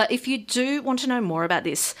 But if you do want to know more about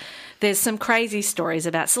this, there's some crazy stories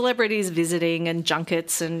about celebrities visiting and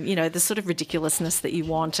junkets and, the sort of ridiculousness that you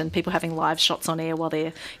want, and people having live shots on air while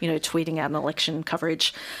they're, tweeting out an election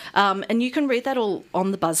coverage. And you can read that all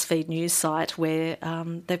on the BuzzFeed News site, where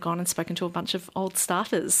they've gone and spoken to a bunch of old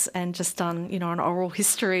staffers and just done, an oral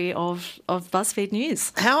history of BuzzFeed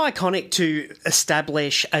News. How iconic to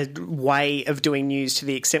establish a way of doing news to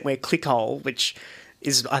the extent where Clickhole, which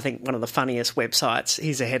is, I think, one of the funniest websites.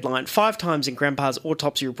 Here's a headline: 5 times in Grandpa's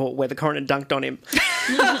autopsy report where the coroner dunked on him.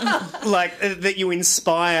 That you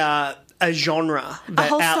inspire a genre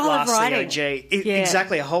that outlasts the OG.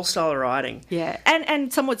 Exactly, a whole style of writing. Yeah,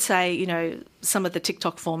 and some would say, some of the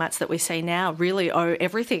TikTok formats that we see now really owe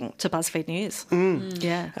everything to BuzzFeed News.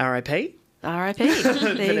 Yeah. R.I.P. R.I.P.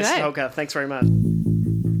 There you go. Okay, thanks very much.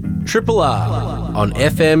 Triple R on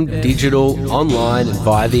FM, digital, online and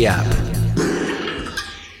via the app.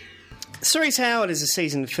 Cerise Howard is a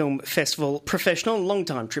seasoned film festival professional,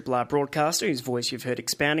 long-time Triple R broadcaster whose voice you've heard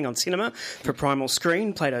expounding on cinema for Primal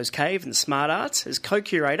Screen, Plato's Cave and Smart Arts. As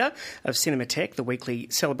co-curator of Cinematech, the weekly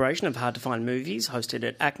celebration of hard-to-find movies hosted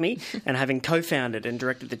at Acme, and having co-founded and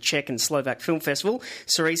directed the Czech and Slovak Film Festival,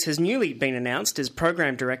 Cerise has newly been announced as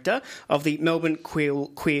program director of the Melbourne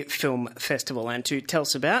Queer Film Festival. And to tell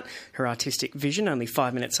us about her artistic vision, only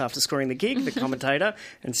 5 minutes after scoring the gig, the commentator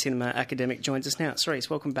and cinema academic joins us now. Cerise,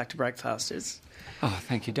 welcome back to Breakfast. Oh,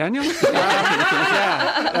 thank you, Daniel.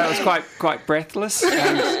 That was quite breathless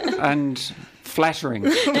and flattering,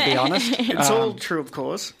 to be honest. It's all true, of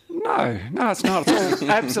course. No, it's not. It's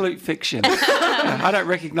all absolute fiction. I don't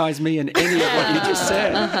recognise me in any of what you just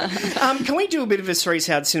said. Can we do a bit of a Cerise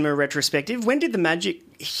Howard cinema retrospective? When did the magic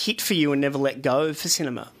hit for you and never let go for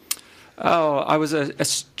cinema? Oh, I was a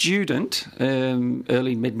student,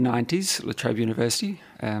 early mid-90s at La Trobe University.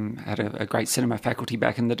 Had a great cinema faculty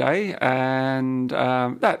back in the day, and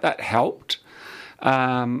that helped.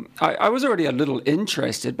 I was already a little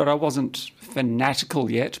interested, but I wasn't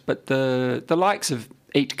fanatical yet. But the likes of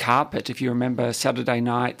Eat Carpet, if you remember Saturday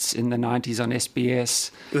nights in the 90s on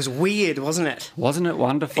SBS. It was weird, wasn't it? Wasn't it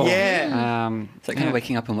wonderful? Yeah. It's like kind of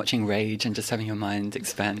waking up and watching Rage and just having your mind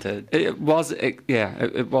expanded. It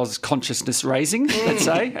was consciousness raising, let's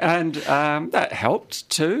say, and that helped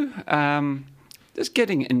too. Just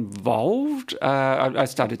getting involved. I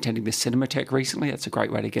started attending the Cinematech recently. That's a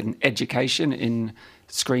great way to get an education in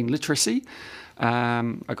screen literacy.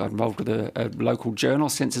 I got involved with a local journal,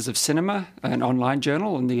 Senses of Cinema, an online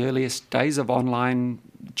journal in the earliest days of online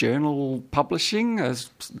journal publishing.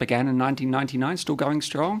 Began in 1999, still going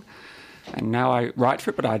strong. And now I write for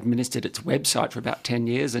it, but I administered its website for about 10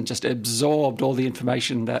 years and just absorbed all the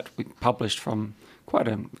information that we published from quite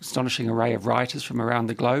an astonishing array of writers from around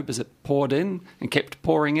the globe as it poured in and kept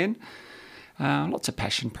pouring in. Lots of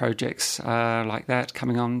passion projects like that,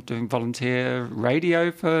 coming on, doing volunteer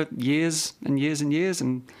radio for years and years and years,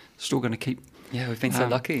 and still going to keep. Yeah, we've been so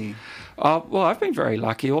lucky. Well, I've been very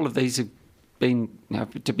lucky. All of these have been,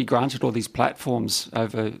 to be granted all these platforms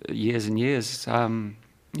over years and years.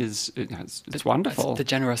 It's wonderful. The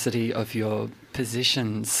generosity of your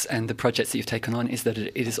positions and the projects that you've taken on is that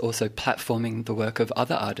it is also platforming the work of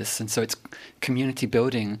other artists, and so it's community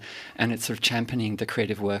building and it's sort of championing the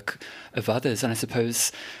creative work of others. And I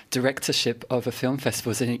suppose directorship of a film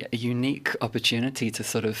festival is a unique opportunity to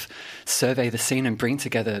sort of survey the scene and bring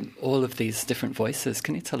together all of these different voices.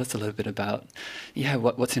 Can you tell us a little bit about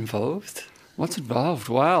what's involved? What's involved?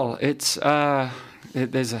 Well, it's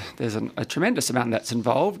there's a tremendous amount that's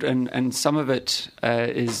involved, and some of it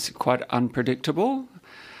is quite unpredictable.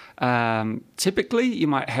 Typically, you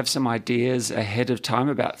might have some ideas ahead of time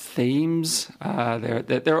about themes.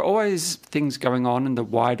 There are always things going on in the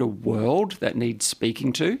wider world that need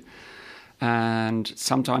speaking to, and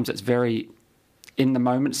sometimes it's very in the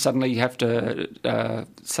moment. Suddenly, you have to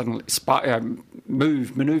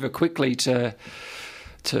maneuver quickly to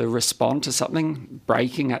respond to something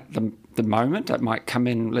breaking at the moment. That might come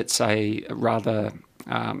in, let's say, rather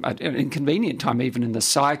at an inconvenient time, even in the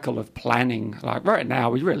cycle of planning. Like right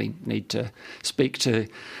now, we really need to speak to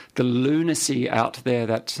the lunacy out there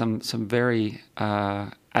that some very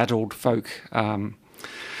addled folk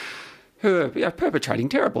who are perpetrating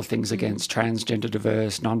terrible things against transgender,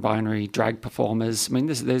 diverse, non-binary drag performers. I mean,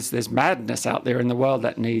 there's madness out there in the world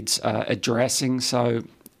that needs addressing. So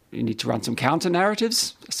you need to run some counter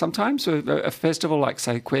narratives sometimes. A festival like,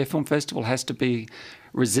 say, Queer Film Festival has to be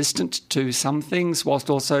resistant to some things whilst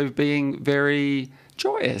also being very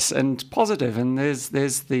joyous and positive. And there's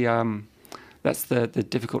the that's the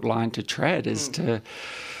difficult line to tread, is to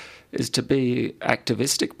be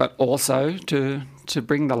activistic, but also to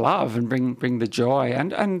bring the love and bring the joy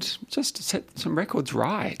and just to set some records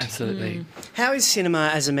right. Absolutely. How is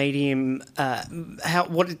cinema as a medium?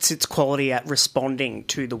 What is its quality at responding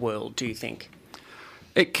to the world? Do you think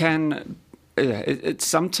it can? It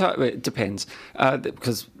sometimes it depends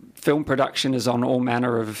because film production is on all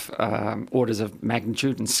manner of orders of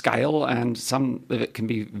magnitude and scale, and some of it can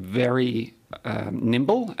be very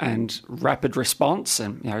nimble and rapid response.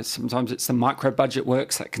 And sometimes it's the micro-budget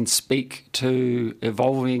works that can speak to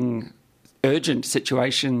evolving, urgent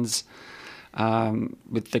situations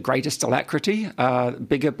with the greatest alacrity.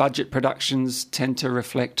 Bigger budget productions tend to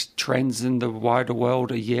reflect trends in the wider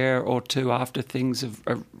world a year or two after things have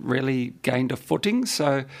really gained a footing.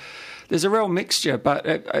 So there's a real mixture, but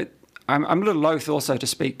I'm a little loath also to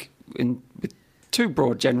speak with too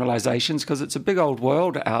broad generalisations, because it's a big old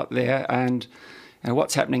world out there, and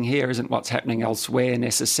what's happening here isn't what's happening elsewhere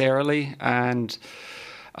necessarily. And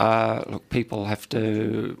look, people have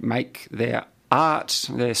to make their art,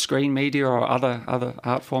 their screen media or other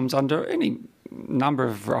art forms under any number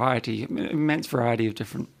of immense variety of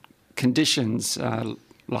different conditions,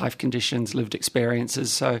 life conditions, lived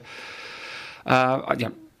experiences. So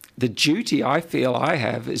the duty I feel I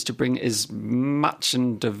have is to bring as much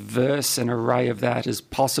and diverse an array of that as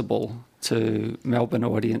possible to Melbourne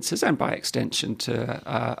audiences, and by extension to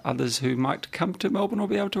others who might come to Melbourne or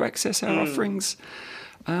be able to access our offerings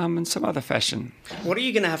in some other fashion. What are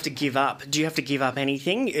you going to have to give up? Do you have to give up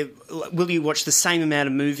anything? Will you watch the same amount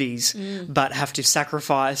of movies but have to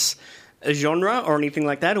sacrifice a genre or anything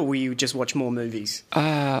like that, or will you just watch more movies?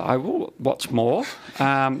 I will watch more.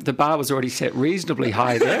 The bar was already set reasonably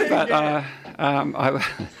high there, but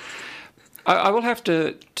I will have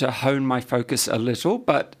to hone my focus a little.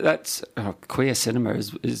 But that's queer cinema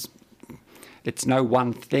is it's no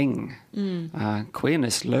one thing.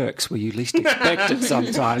 Queerness lurks where you least expect it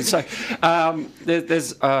sometimes. So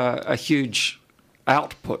there's a huge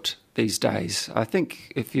output these days. I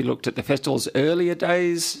think if you looked at the festival's earlier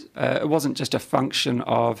days, it wasn't just a function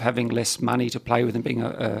of having less money to play with and being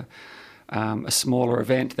a smaller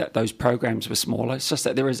event that those programs were smaller. It's just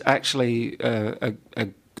that there is actually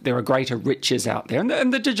there are greater riches out there,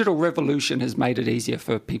 and the digital revolution has made it easier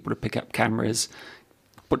for people to pick up cameras,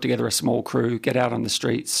 put together a small crew, get out on the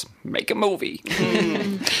streets, make a movie.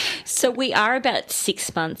 So we are about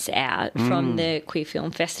 6 months out from the Queer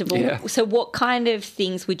Film Festival. Yeah. So what kind of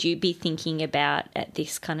things would you be thinking about at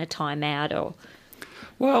this kind of time out? Or?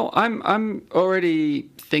 Well, I'm already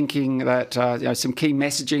thinking that some key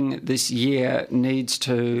messaging this year needs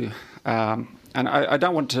to. And I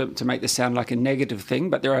don't want to make this sound like a negative thing,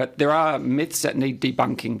 but there are myths that need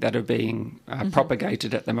debunking that are being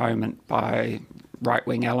propagated at the moment by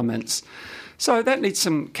right-wing elements. So that needs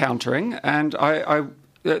some countering, and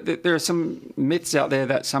there are some myths out there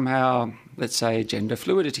that somehow, let's say, gender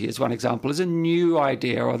fluidity is one example, is a new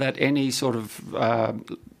idea, or that any sort of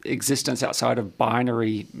existence outside of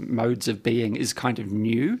binary modes of being is kind of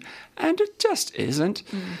new, and it just isn't.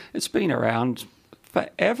 It's been around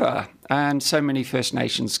forever, and so many First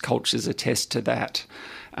Nations cultures attest to that.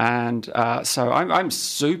 And so I'm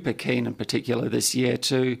super keen in particular this year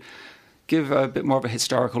to give a bit more of a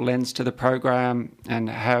historical lens to the program and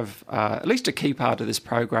have at least a key part of this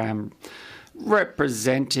program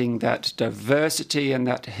representing that diversity and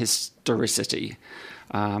that historicity.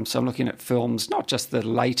 So I'm looking at films, not just the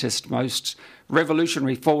latest, most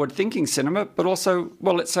revolutionary, forward-thinking cinema, but also,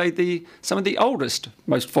 well, let's say some of the oldest,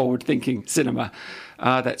 most forward-thinking cinema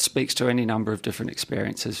that speaks to any number of different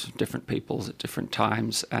experiences, different peoples at different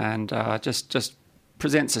times, and just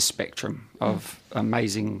presents a spectrum of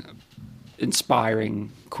amazing,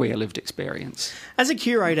 inspiring queer lived experience. As a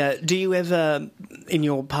curator, do you ever, in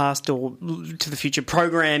your past or to the future,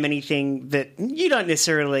 program anything that you don't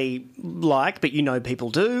necessarily like, but you know people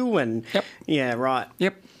do? And yep. Yeah, right.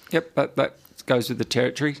 Yep. That goes with the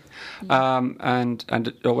territory, and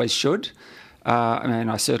it always should. I mean,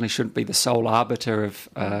 I certainly shouldn't be the sole arbiter of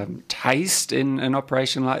taste in an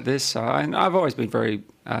operation like this. And I've always been very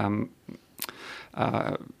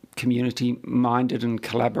community-minded and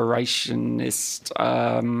collaborationist,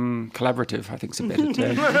 collaborative, I think is a better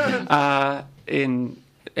term, in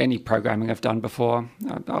any programming I've done before.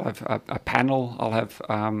 I'll have a panel, I'll have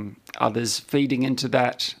others feeding into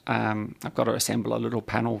that. I've got to assemble a little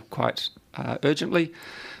panel quite urgently.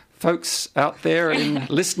 Folks out there in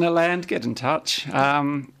listener land, get in touch.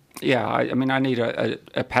 I mean, I need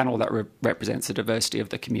a panel that represents the diversity of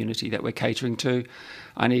the community that we're catering to.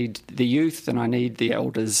 I need the youth and I need the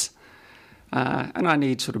elders. And I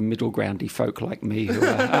need sort of middle groundy folk like me who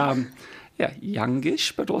are,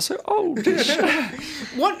 youngish, but also oldish.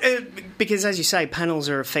 Because as you say, panels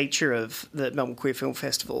are a feature of the Melbourne Queer Film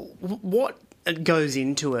Festival. What goes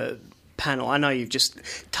into a panel? I know you've just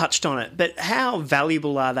touched on it, but how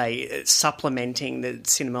valuable are they supplementing the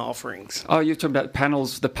cinema offerings? Oh, you're talking about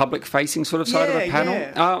panels, the public-facing sort of side of a panel?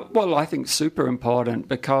 Yeah. Well, I think super important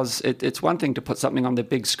because it's one thing to put something on the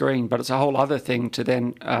big screen, but it's a whole other thing to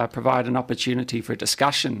then provide an opportunity for a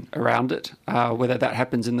discussion around it, whether that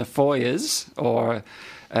happens in the foyers or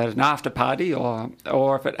at an after party or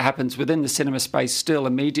if it happens within the cinema space still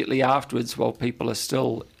immediately afterwards while people are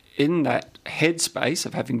still in that headspace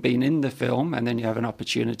of having been in the film, and then you have an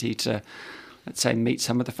opportunity to, let's say, meet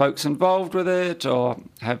some of the folks involved with it or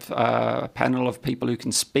have a panel of people who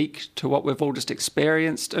can speak to what we've all just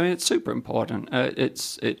experienced. I mean, it's super important.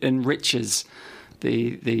 It enriches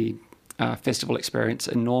the festival experience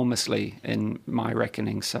enormously in my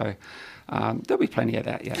reckoning. So there'll be plenty of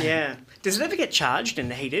that, Yeah. Does it ever get charged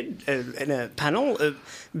and heated in a panel?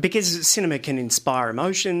 Because cinema can inspire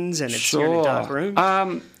emotions and it's in a dark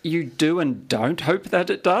room. You do and don't hope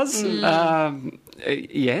that it does.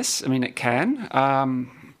 Yes, I mean, it can. I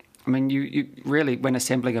mean, you really, when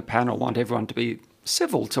assembling a panel, want everyone to be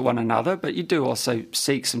civil to one another, but you do also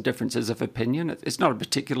seek some differences of opinion. It's not a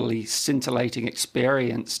particularly scintillating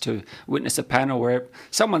experience to witness a panel where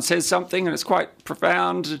someone says something and it's quite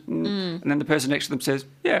profound, and then the person next to them says,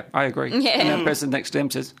 yeah, I agree. Yeah. And then the person next to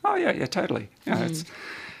them says, oh, yeah, totally. Where's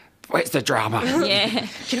the drama? Yeah.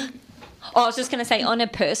 I was just going to say, on a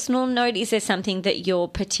personal note, is there something that you're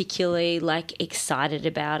particularly excited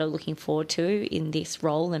about or looking forward to in this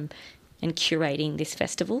role and curating this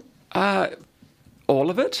festival? All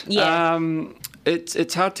of it. Yeah.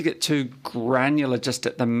 It's hard to get too granular just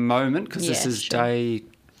at the moment because this is day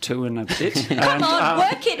 2 and a bit. Come on,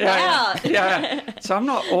 work it out. Yeah. So I'm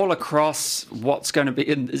not all across what's going to be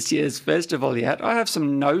in this year's festival yet. I have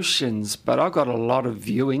some notions, but I've got a lot of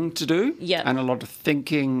viewing to do and a lot of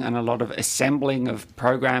thinking and a lot of assembling of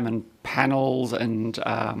program and panels and...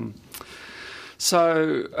 but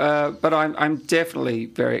I'm definitely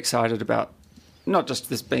very excited about not just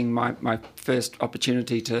this being my first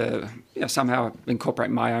opportunity to somehow incorporate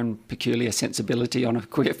my own peculiar sensibility on a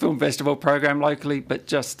queer film festival program locally, but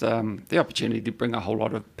just the opportunity to bring a whole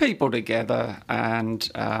lot of people together and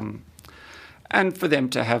for them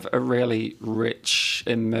to have a really rich,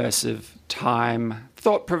 immersive time,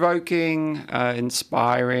 thought-provoking,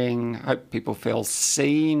 inspiring. I hope people feel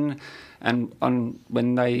seen. And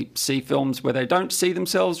when they see films where they don't see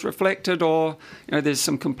themselves reflected or there's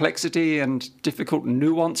some complexity and difficult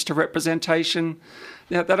nuance to representation,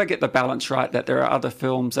 that I get the balance right, that there are other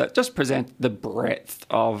films that just present the breadth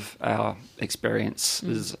of our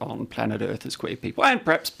experiences on planet Earth as queer people and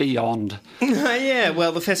perhaps beyond. Yeah,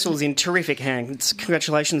 well, the festival's in terrific hands.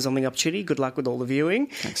 Congratulations on the opportunity. Good luck with all the viewing.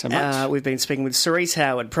 Thanks so much. We've been speaking with Cerise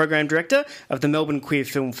Howard, Program Director of the Melbourne Queer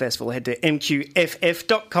Film Festival. Head to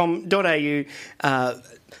mqff.com.au.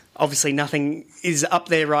 Obviously, nothing is up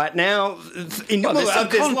there right now. There's lots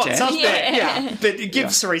up there. Yeah. But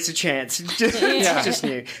give Cerise a chance. It's just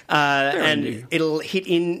new. And new. It'll hit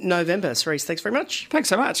in November. Cerise, thanks very much. Thanks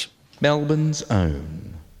so much. Melbourne's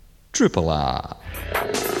own Triple R.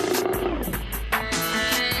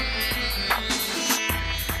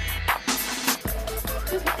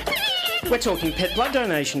 We're talking pet blood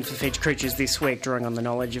donation for featured creatures this week, drawing on the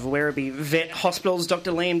knowledge of Werribee Vet Hospital's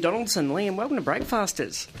Dr. Liam Donaldson. Liam, welcome to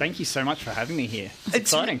Breakfasters. Thank you so much for having me here. It's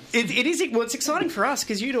exciting. It is. Well, it's exciting for us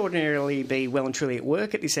because you'd ordinarily be well and truly at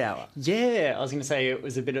work at this hour. Yeah, I was going to say it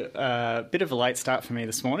was a bit of a late start for me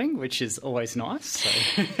this morning, which is always nice. So.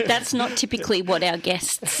 That's not typically what our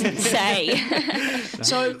guests say.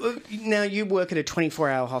 So now you work at a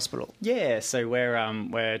 24-hour hospital. Yeah, so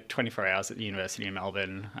we're 24 hours at the University of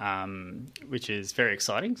Melbourne. Which is very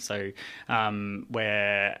exciting. So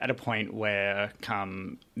we're at a point where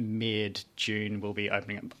come mid-June we'll be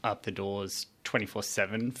opening up the doors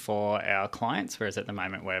 24/7 for our clients, whereas at the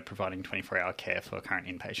moment we're providing 24-hour care for current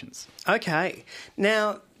inpatients. Okay.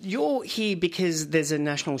 Now, you're here because there's a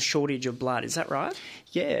national shortage of blood, is that right?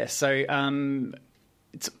 Yeah, so...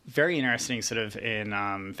 it's very interesting sort of in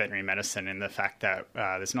veterinary medicine in the fact that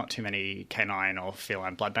there's not too many canine or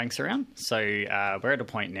feline blood banks around. So we're at a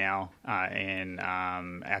point now in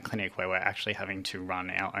our clinic where we're actually having to run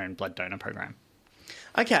our own blood donor program.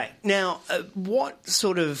 Okay. Now, what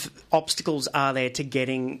sort of obstacles are there to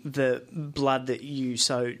getting the blood that you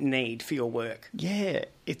so need for your work? Yeah,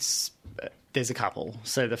 it's There's a couple.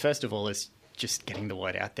 So the first of all is just getting the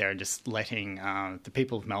word out there and just letting the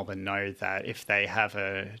people of Melbourne know that if they have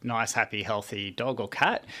a nice, happy, healthy dog or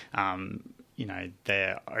cat,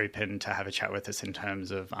 they're open to have a chat with us in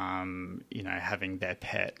terms of, having their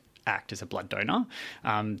pet act as a blood donor.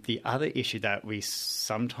 The other issue that we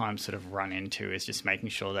sometimes sort of run into is just making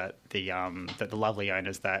sure that the lovely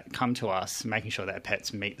owners that come to us, making sure that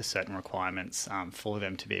pets meet the certain requirements for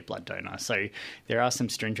them to be a blood donor. So there are some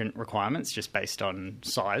stringent requirements just based on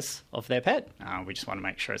size of their pet. We just want to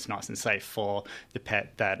make sure it's nice and safe for the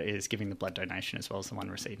pet that is giving the blood donation as well as the one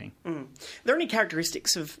receiving. Are there any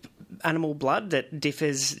characteristics of animal blood that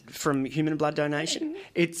differs from human blood donation?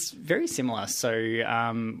 It's very similar. So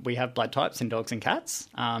we have blood types in dogs and cats.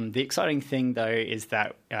 The exciting thing, though, is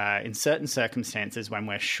that in certain circumstances, when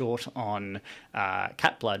we're short on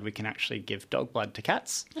cat blood, we can actually give dog blood to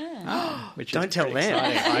cats. Which Don't tell them.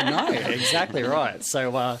 I know, exactly right.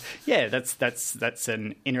 So, that's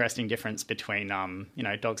an interesting difference between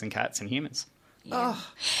dogs and cats and humans. Yeah.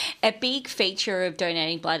 A big feature of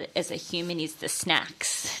donating blood as a human is the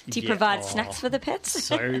snacks. Do you provide snacks for the pets?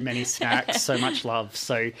 So many snacks, so much love.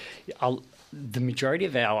 So the majority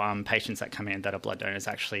of our patients that come in that are blood donors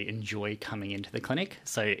actually enjoy coming into the clinic.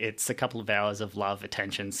 So it's a couple of hours of love,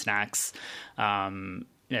 attention, snacks.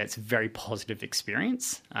 It's a very positive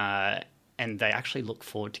experience. And they actually look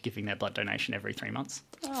forward to giving their blood donation every 3 months.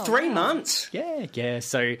 3 months? Yeah.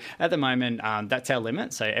 So at the moment, that's our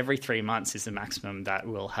limit. So every 3 months is the maximum that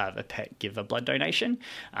we'll have a pet give a blood donation.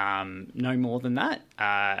 No more than that.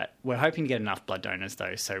 We're hoping to get enough blood donors,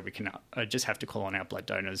 though, so we can just have to call on our blood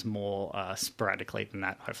donors more sporadically than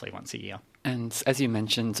that, hopefully once a year. And as you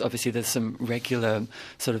mentioned, obviously there's some regular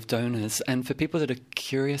sort of donors. And for people that are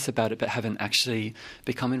curious about it but haven't actually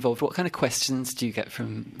become involved, what kind of questions do you get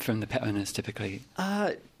from the pet owners typically?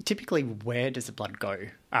 Typically, where does the blood go?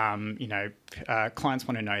 Clients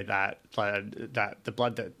want to know that the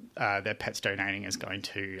blood that their pet's donating is going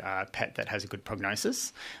to a pet that has a good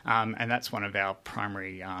prognosis, and that's one of our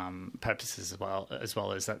primary purposes as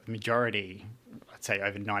well as that the majority, I'd say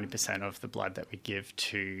over 90% of the blood that we give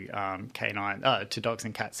to to dogs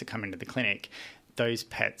and cats that come into the clinic, those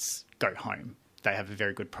pets go home. They have a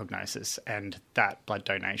very good prognosis, and that blood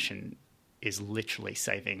donation is literally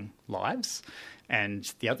saving lives.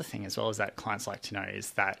 And the other thing as well is that clients like to know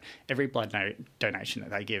is that every blood donation that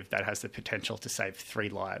they give, that has the potential to save 3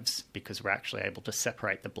 lives because we're actually able to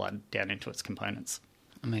separate the blood down into its components.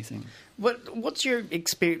 Amazing. What's your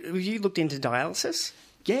experience? Have you looked into dialysis?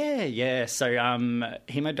 Yeah. So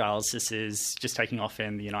hemodialysis is just taking off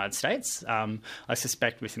in the United States. I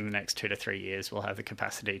suspect within the next 2 to 3 years we'll have the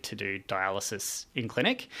capacity to do dialysis in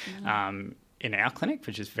clinic. In our clinic,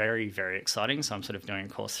 which is very, very exciting. So I'm sort of doing a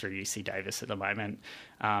course through UC Davis at the moment.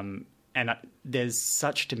 And there's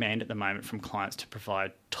such demand at the moment from clients to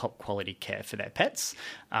provide top quality care for their pets,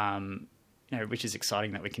 which is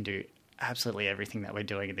exciting that we can do absolutely everything that we're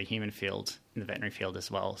doing in the human field, in the veterinary field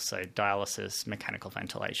as well. So dialysis, mechanical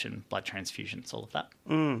ventilation, blood transfusions, all of that.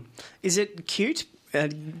 Is it cute?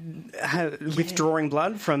 Withdrawing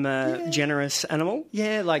blood from a generous animal?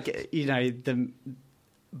 Yeah,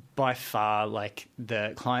 by far,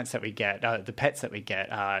 the clients that we get, the pets that we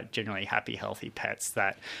get are generally happy, healthy pets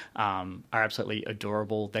that are absolutely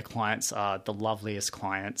adorable. Their clients are the loveliest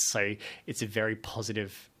clients. So it's a very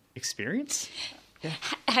positive experience. Yeah.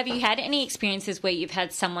 Have you had any experiences where you've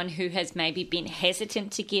had someone who has maybe been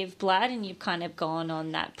hesitant to give blood and you've kind of gone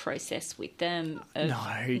on that process with them?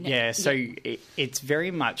 So it's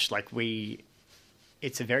very much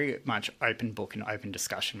it's a very much open book and open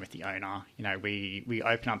discussion with the owner. We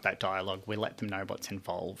open up that dialogue, we let them know what's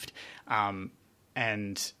involved,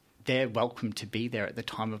 and they're welcome to be there at the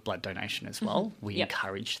time of blood donation as well. We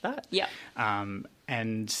encourage that.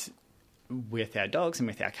 And with our dogs and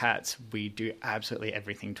with our cats, we do absolutely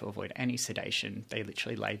everything to avoid any sedation. They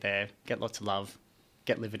literally lay there, get lots of love,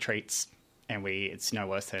 get liver treats, and it's no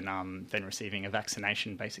worse than receiving a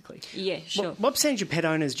vaccination, basically. Yeah, sure. What percentage of pet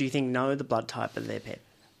owners do you think know the blood type of their pet?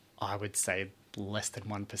 I would say less than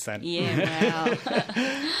 1%. Yeah,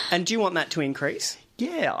 wow. And do you want that to increase?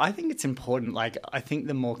 Yeah, I think it's important. I think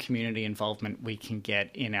the more community involvement we can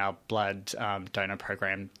get in our blood donor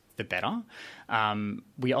program, the better.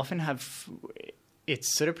 We often have...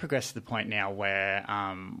 It's sort of progressed to the point now where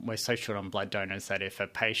we're so short on blood donors that if a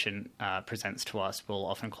patient presents to us, we'll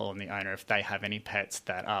often call on the owner if they have any pets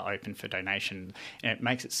that are open for donation. And it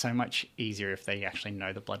makes it so much easier if they actually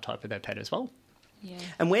know the blood type of their pet as well. Yeah.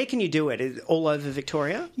 And where can you do it? Is it all over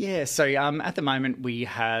Victoria? Yeah, so at the moment we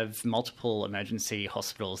have multiple emergency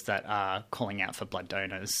hospitals that are calling out for blood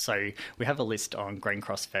donors. So we have a list on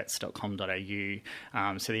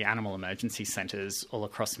greencrossvets.com.au. So the animal emergency centres all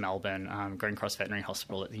across Melbourne, Green Cross Veterinary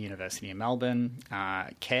Hospital at the University of Melbourne,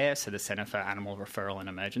 CARE, so the Centre for Animal Referral and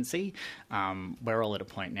Emergency. We're all at a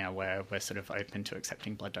point now where we're sort of open to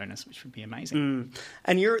accepting blood donors, which would be amazing.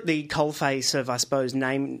 And you're at the coalface of, I suppose,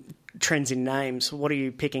 trends in names. What are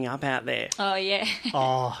you picking up out there? Oh, yeah.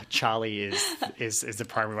 Oh, Charlie is the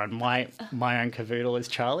primary one. My own cavoodle is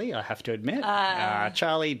Charlie, I have to admit.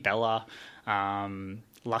 Charlie, Bella,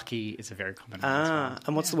 Lucky is a very common one as well.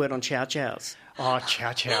 And what's the word on chow chows? Oh,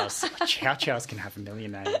 chow chows. Chow chows can have a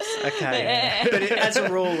million names. Okay. But as a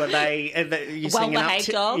rule, are you seeing an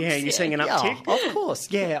uptick? Dogs? Yeah, you're seeing an uptick? Yeah, of course.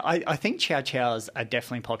 Yeah, I think chow chows are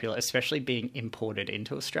definitely popular, especially being imported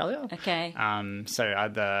into Australia. Okay. So I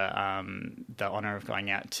had the honour of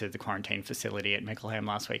going out to the quarantine facility at Mickleham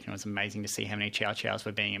last week, and it was amazing to see how many chow chows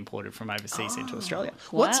were being imported from overseas into Australia.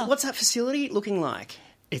 Wow. What's that facility looking like?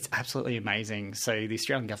 It's absolutely amazing. So the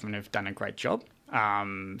Australian government have done a great job. So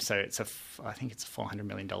I think it's a $400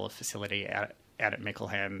 million facility out at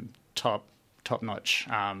Mickleham, top notch,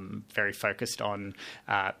 very focused on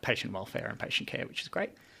patient welfare and patient care, which is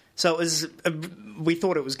great. So it was, we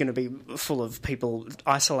thought it was going to be full of people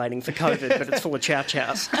isolating for COVID, but it's full of chow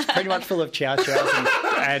chows. Pretty much full of chow chows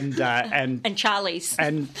and Charlies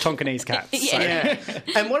and Tonkinese cats. Yeah. Yeah.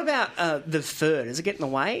 And what about the fur? Does it get in the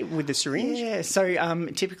way with the syringe? Yeah. So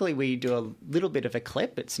typically we do a little bit of a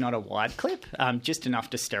clip. It's not a wide clip, just enough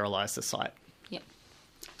to sterilise the site.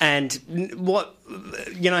 And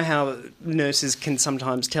you know how nurses can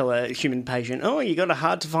sometimes tell a human patient, oh, you got a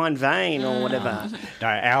hard-to-find vein or whatever? No,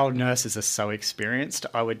 our nurses are so experienced.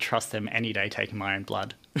 I would trust them any day taking my own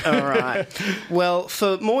blood. All right. Well,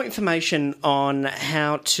 for more information on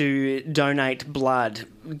how to donate blood,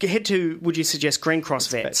 head to, would you suggest,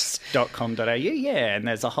 greencrossvets.com.au? Yeah, and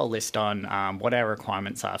there's a whole list on what our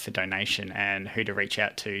requirements are for donation and who to reach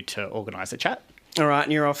out to organise a chat. All right,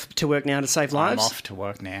 and you're off to work now to save lives? I'm off to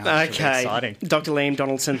work now. Okay. Exciting. Dr. Liam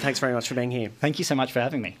Donaldson, thanks very much for being here. Thank you so much for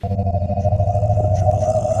having me.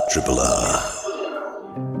 Triple R.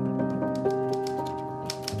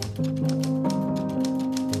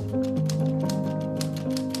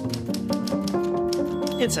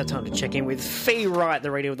 It's our time to check in with Fee Wright,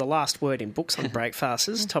 the reader with the last word in books on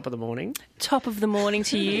Breakfasters. Top of the morning. Top of the morning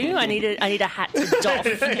to you. I need a hat to doff.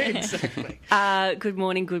 Exactly.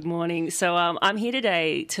 Good morning. So I'm here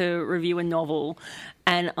today to review a novel,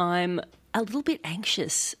 and I'm a little bit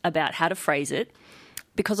anxious about how to phrase it,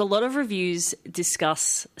 because a lot of reviews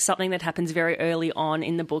discuss something that happens very early on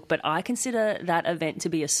in the book, but I consider that event to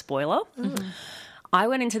be a spoiler. I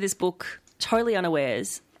went into this book totally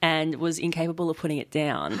unawares and was incapable of putting it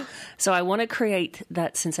down. So I want to create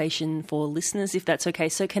that sensation for listeners, if that's okay.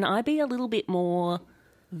 So can I be a little bit more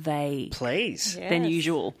vague? Please. Than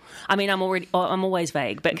usual? I mean, I'm always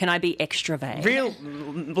vague, but can I be extra vague? Real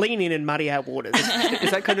lean in and muddy out waters. Is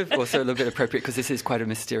that kind of also a little bit appropriate because this is quite a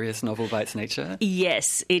mysterious novel by its nature?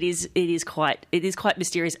 Yes, it is. It is quite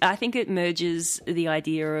mysterious. I think it merges the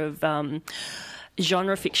idea of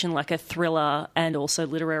genre fiction, like a thriller, and also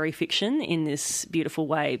literary fiction in this beautiful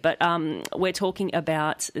way. But we're talking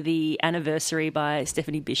about The Anniversary by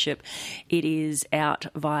Stephanie Bishop. It is out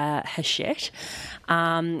via Hachette.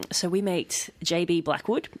 So we meet JB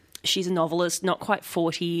Blackwood. She's a novelist, not quite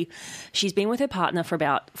 40. She's been with her partner for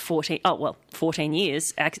about 14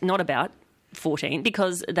 years, not about 14,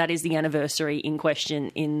 because that is the anniversary in question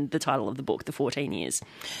in the title of the book, the 14 years.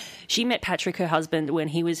 She met Patrick, her husband, when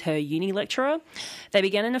he was her uni lecturer. They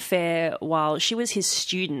began an affair while she was his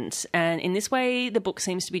student, and in this way the book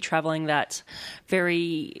seems to be travelling that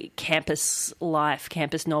very campus life,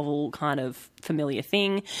 campus novel kind of familiar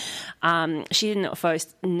thing. She didn't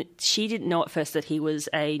know at first that he was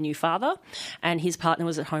a new father, and his partner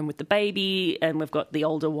was at home with the baby, and we've got the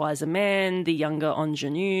older, wiser man, the younger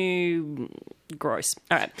ingenue. Gross.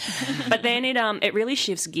 All right. But then it really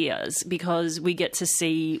shifts gears, because we get to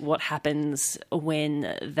see what happens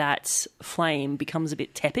when that flame becomes a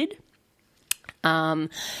bit tepid.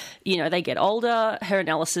 They get older, her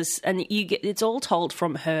analysis, and it's all told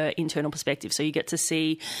from her internal perspective. So you get to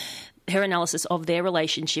see her analysis of their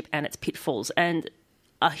relationship and its pitfalls. And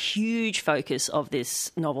a huge focus of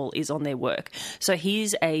this novel is on their work. So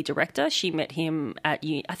he's a director. She met him at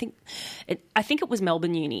uni. I think it was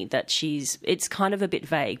Melbourne Uni that it's kind of a bit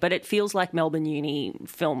vague, but it feels like Melbourne Uni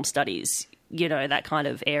film studies, that kind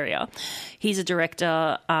of area. He's a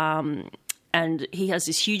director. and he has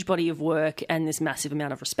this huge body of work and this massive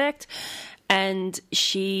amount of respect. And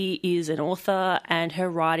she is an author, and her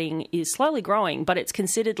writing is slowly growing, but it's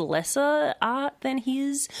considered lesser art than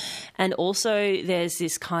his. And also there's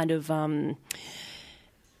this kind of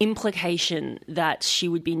implication that she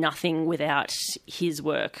would be nothing without his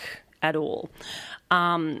work at all.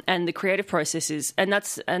 And the creative process is, and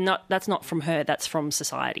that's not from her, that's from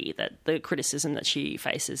society, that the criticism that she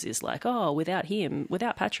faces is like, oh, without him,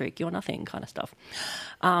 without Patrick, you're nothing kind of stuff.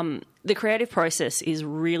 The creative process is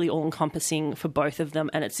really all-encompassing for both of them,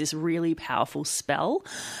 and it's this really powerful spell.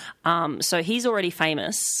 So he's already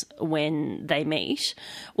famous when they meet.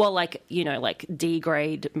 Well, like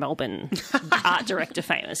D-grade Melbourne art director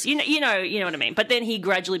famous. You know what I mean? But then he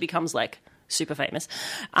gradually becomes like super famous.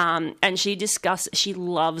 And she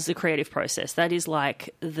loves the creative process. That is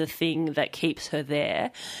like the thing that keeps her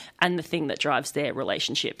there and the thing that drives their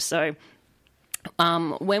relationship. So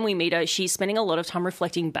when we meet her, she's spending a lot of time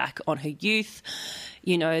reflecting back on her youth,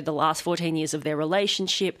 the last 14 years of their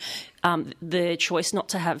relationship, the choice not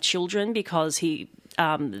to have children because the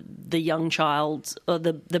young child, or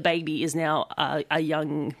the baby is now a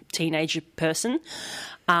young teenage person.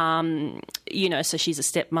 So she's a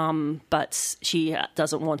stepmom, but she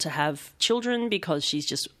doesn't want to have children because she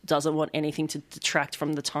just doesn't want anything to detract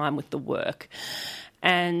from the time with the work.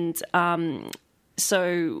 And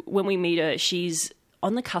so when we meet her, she's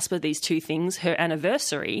on the cusp of these two things, her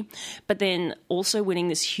anniversary, but then also winning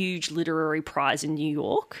this huge literary prize in New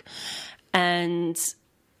York. And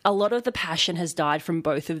a lot of the passion has died from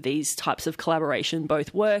both of these types of collaboration,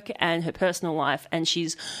 both work and her personal life, and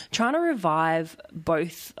she's trying to revive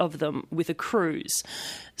both of them with a cruise.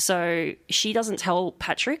 So she doesn't tell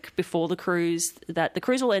Patrick before the cruise that the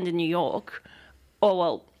cruise will end in New York.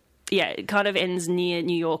 It kind of ends near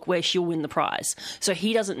New York where she'll win the prize. So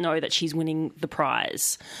he doesn't know that she's winning the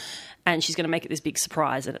prize. And she's going to make it this big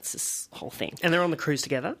surprise, and it's this whole thing. And they're on the cruise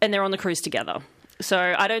together? And they're on the cruise together. So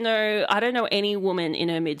I don't know any woman in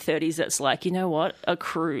her mid-30s that's like, you know what, a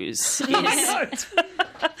cruise is...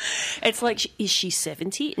 It's like, is she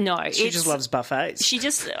 70? No. She just loves buffets. She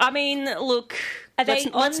just, look,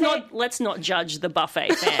 let's not judge the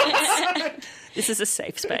buffet fans. This is a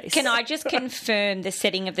safe space. Can I just confirm the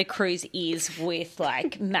setting of the cruise is with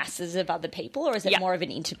like masses of other people, or is it more of an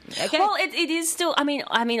intimate? Okay. Well, it is still.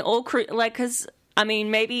 All cruise because.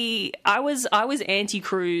 Maybe I was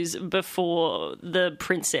anti-cruise before the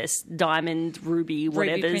Princess Diamond Ruby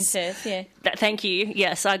whatever. Ruby Princess, yeah. Thank you.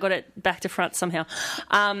 Yes, I got it back to front somehow.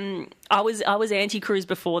 I was anti-cruise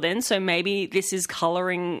before then, so maybe this is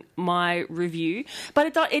colouring my review.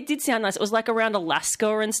 But it did sound nice. It was like around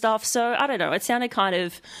Alaska and stuff. So I don't know. It sounded kind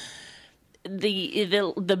of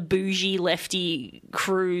the bougie lefty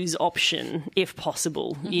cruise option, if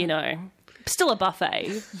possible. Mm-hmm. Still a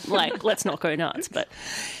buffet. Like, let's not go nuts. But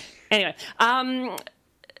anyway, but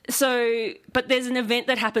there's an event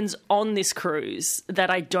that happens on this cruise that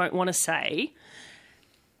I don't want to say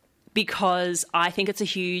because I think it's a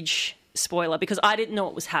huge spoiler because I didn't know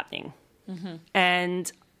it was happening. Mm-hmm.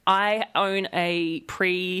 And I own a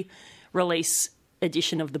pre-release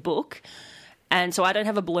edition of the book. And so I don't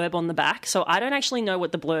have a blurb on the back. So I don't actually know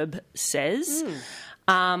what the blurb says.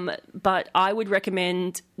 But I would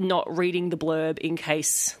recommend not reading the blurb in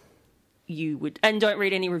case you would... And don't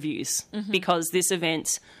read any reviews because this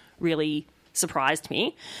event really surprised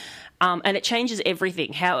me. And it changes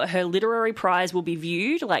everything. How her literary prize will be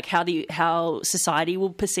viewed, like how society will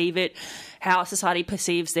perceive it, how society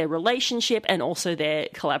perceives their relationship and also their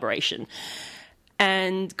collaboration.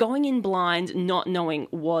 And going in blind, not knowing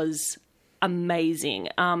was... amazing.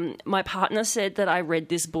 My partner said that I read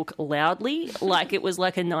this book loudly, like it was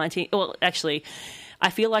like a 19... Well, actually, I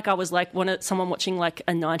feel like I was like someone watching like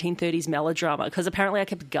a 1930s melodrama because apparently I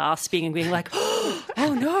kept gasping and being like,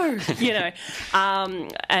 oh no,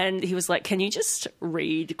 and he was like, can you just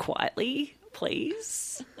read quietly,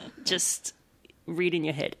 please? Just... read in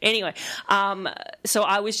your head. Anyway, so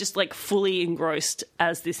I was just like fully engrossed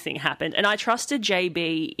as this thing happened, and I trusted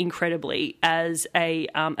JB incredibly as a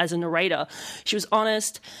narrator. She was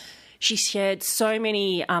honest. She shared so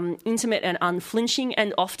many intimate and unflinching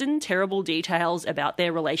and often terrible details about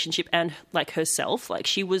their relationship and like herself. Like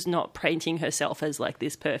she was not painting herself as like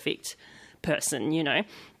this perfect person,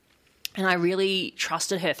 And I really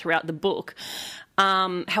trusted her throughout the book.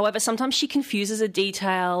 However, sometimes she confuses a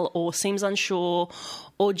detail or seems unsure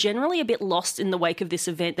or generally a bit lost in the wake of this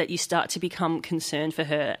event that you start to become concerned for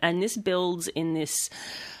her. And this builds in this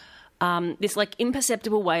like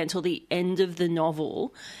imperceptible way until the end of the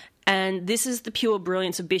novel. And this is the pure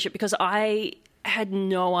brilliance of Bishop because I had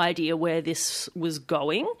no idea where this was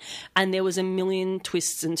going, and there was a million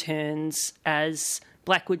twists and turns as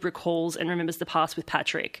Blackwood recalls and remembers the past with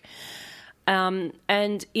Patrick.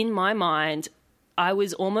 And in my mind, I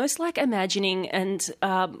was almost like imagining, and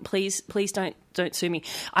please don't sue me.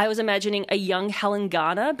 I was imagining a young Helen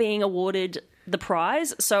Garner being awarded the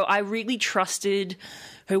prize. So I really trusted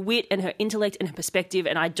her wit and her intellect and her perspective.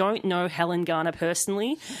 And I don't know Helen Garner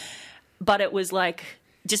personally, but it was like,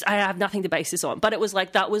 just I have nothing to base this on. But it was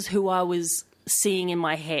like that was who I was seeing in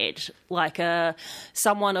my head, like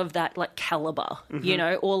someone of that like caliber, you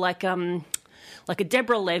know, or like a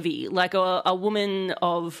Deborah Levy, like a woman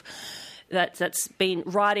of that's been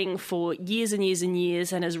writing for years and years and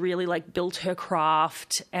years and has really like built her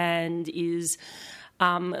craft and is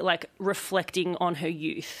like reflecting on her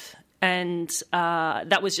youth. And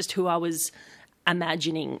that was just who I was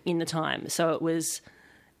imagining in the time. So it was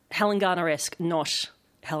Helen Garner-esque, not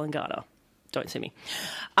Helen Garner. Don't sue me.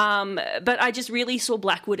 But I just really saw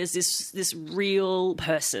Blackwood as this real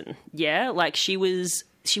person. Yeah, like she was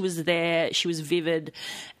there, she was vivid,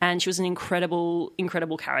 and she was an incredible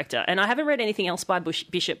character. And I haven't read anything else by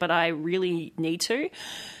Bishop, but I really need to.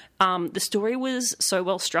 The story was so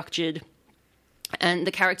well structured, and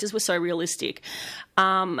the characters were so realistic.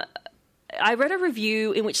 I read a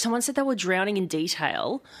review in which someone said they were drowning in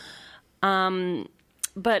detail,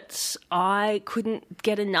 but I couldn't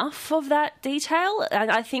get enough of that detail.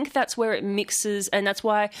 And I think that's where it mixes, and that's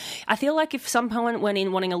why I feel like if someone went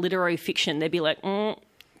in wanting a literary fiction, they'd be like,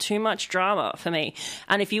 too much drama for me.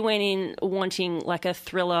 And if you went in wanting like a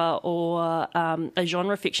thriller or a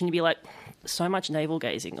genre fiction, you'd be like, so much navel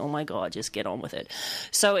gazing. Oh my God, just get on with it.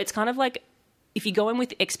 So it's kind of like, if you go in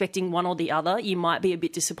with expecting one or the other, you might be a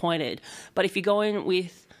bit disappointed. But if you go in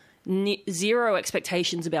with zero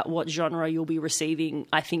expectations about what genre you'll be receiving,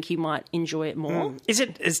 I think you might enjoy it more. Is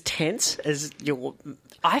it as tense as your...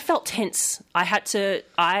 I felt tense. I had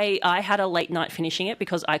a late night finishing it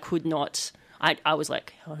because I could not... I was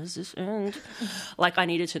like, how does this end? Like, I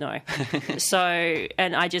needed to know. So,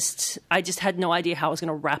 and I just had no idea how I was going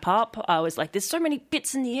to wrap up. I was like, there's so many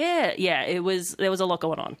bits in the air. Yeah, there was a lot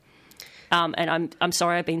going on. And I'm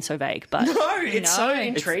sorry I've been so vague, but... No, it's so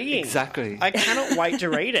intriguing. Exactly. I cannot wait to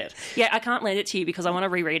read it. Yeah, I can't lend it to you because I want to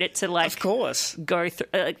reread it to, like... Of course. Go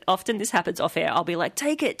through... often this happens off air. I'll be like,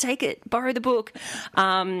 take it, borrow the book.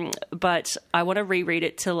 But I want to reread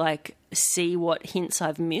it to, like, see what hints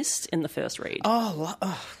I've missed in the first read. Oh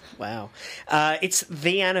wow. It's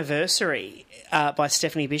The Anniversary by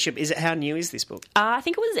Stephanie Bishop. How new is this book? I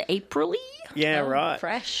think it was April-y. Yeah, right.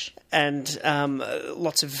 Fresh. And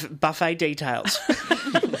lots of buffet details.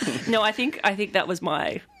 No, I think that was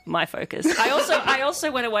my focus. I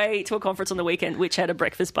also went away to a conference on the weekend which had a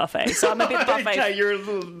breakfast buffet, so I'm a bit buffet. Okay, you're a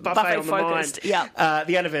little buffet on the focused. mind. Yeah.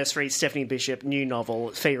 The Anniversary, Stephanie Bishop, new novel.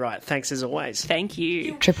 Fee Wright, thanks as always. Thank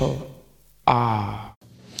you. Triple R.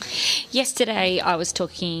 Yesterday, I was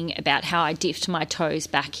talking about how I dipped my toes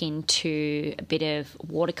back into a bit of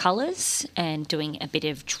watercolours and doing a bit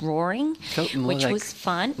of drawing, which was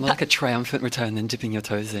fun. More like a triumphant return than dipping your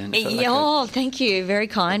toes in. Thank you. Very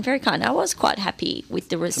kind, very kind. I was quite happy with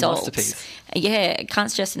the results. It's a masterpiece. Yeah, can't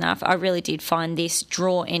stress enough. I really did find this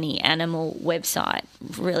Draw Any Animal website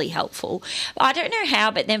really helpful. I don't know how,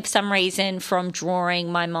 but then for some reason from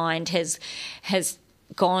drawing, my mind has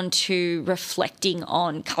gone to reflecting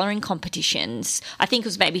on colouring competitions. I think it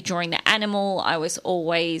was maybe drawing the animal. I was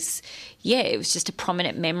always, it was just a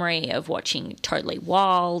prominent memory of watching Totally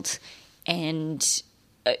Wild and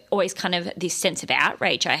always kind of this sense of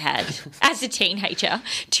outrage I had as a teenager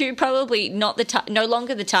to probably no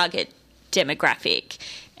longer the target demographic.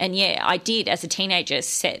 And I did as a teenager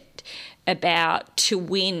set about to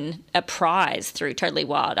win a prize through Totally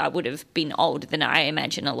Wild. I would have been older than I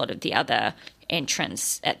imagine a lot of the other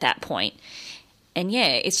entrants at that point. And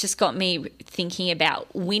it's just got me thinking about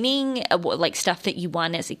winning, like stuff that you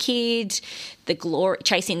won as a kid, the glory,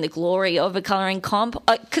 chasing the glory of a colouring comp.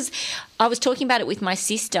 Because I was talking about it with my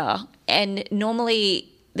sister, and normally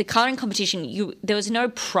the colouring competition, there was no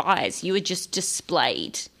prize. You were just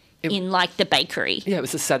displayed in like the bakery. Yeah, it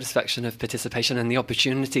was the satisfaction of participation and the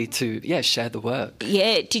opportunity to share the work.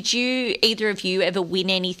 Yeah. Did either of you ever win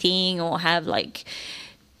anything or have like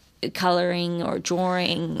colouring or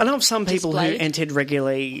drawing? I know of some people displayed? who entered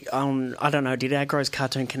regularly on, I don't know, did Agro's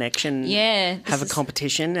Cartoon Connection have a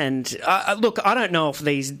competition? And look, I don't know if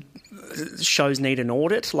these shows need an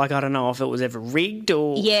audit. Like, I don't know if it was ever rigged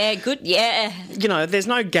or... Yeah, good, yeah. You know, there's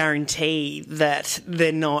no guarantee that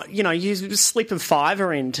they're not... You know, you slip a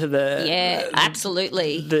fiver into the... Yeah,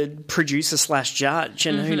 absolutely. The producer/judge,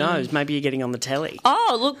 and who knows, maybe you're getting on the telly.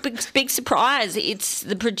 Oh, look, big surprise. It's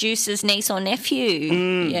the producer's niece or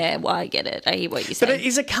nephew. Yeah, well, I get it. I hear what you're saying. But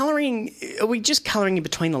is it colouring... Are we just colouring in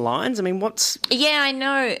between the lines? I mean, what's... Yeah, I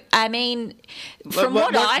know. I mean, from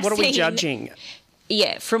what I've seen... What are we judging?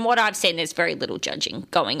 Yeah, from what I've seen, there's very little judging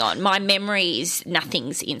going on. My memory is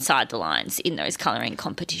nothing's inside the lines in those colouring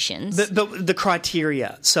competitions. The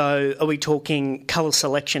criteria. So are we talking colour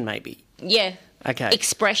selection maybe? Yeah. Okay.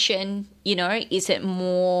 Expression, you know, is it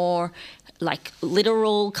more like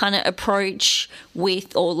literal kind of approach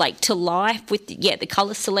with, or like to life with, the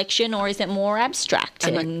colour selection, or is it more abstract?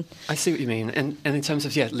 And I see what you mean. And in terms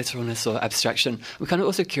of, literalness or abstraction, we're kind of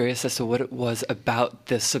also curious as to what it was about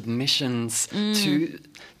the submissions to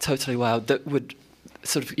Totally Wild that would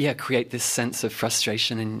sort of, create this sense of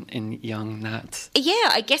frustration in young Nats. Yeah,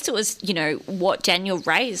 I guess it was, what Daniel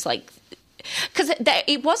raised, like, because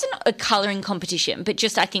it wasn't a colouring competition, but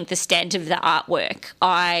just I think the standard of the artwork,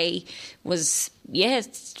 I was,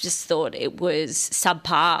 just thought it was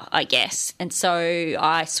subpar, I guess. And so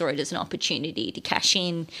I saw it as an opportunity to cash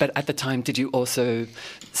in. But at the time, did you also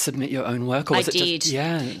submit your own work? Or was I did.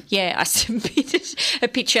 Yeah, I submitted a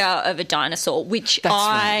picture of a dinosaur, which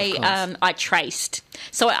I traced.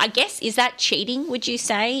 So I guess, is that cheating, would you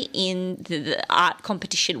say, in the art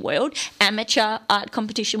competition world, amateur art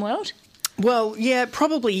competition world? Well, yeah, it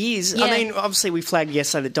probably is. Yeah. I mean, obviously we flagged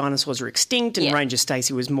yesterday that dinosaurs are extinct, and Ranger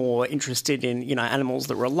Stacey was more interested in, animals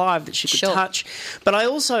that were alive that she could touch. But I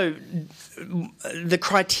also, the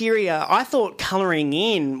criteria, I thought colouring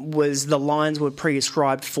in was the lines were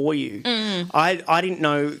prescribed for you. I didn't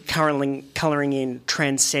know colouring in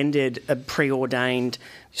transcended a preordained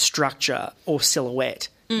structure or silhouette.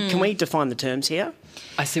 Can we define the terms here?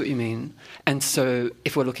 I see what you mean. And so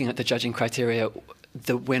if we're looking at the judging criteria,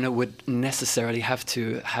 the winner would necessarily have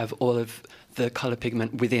to have all of the colour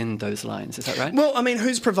pigment within those lines. Is that right? Well, I mean,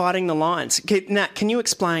 who's providing the lines? Nat, can you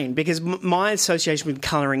explain? Because my association with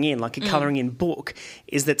colouring in, like a colouring in book,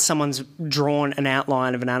 is that someone's drawn an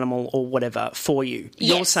outline of an animal or whatever for you.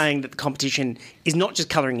 Yes. You're saying that the competition is not just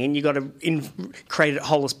colouring in, you've got to create it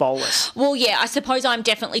holus bolus. Well, yeah, I suppose I'm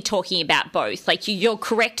definitely talking about both. Like, you're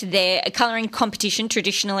correct there. A colouring competition,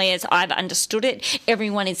 traditionally, as I've understood it,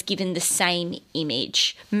 everyone is given the same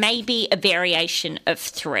image, maybe a variation of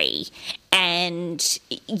 3. And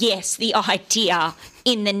yes, the idea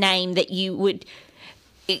in the name that you would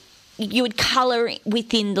colour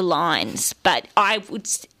within the lines, but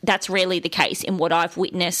that's rarely the case in what I've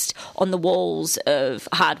witnessed on the walls of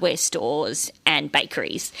hardware stores and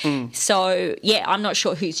bakeries. So yeah, I'm not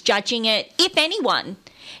sure who's judging it, if anyone.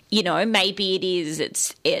 Maybe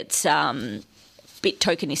it's bit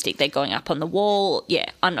tokenistic. They're going up on the wall. Yeah,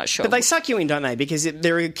 I'm not sure. But they suck you in, don't they? Because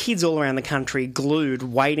there are kids all around the country glued,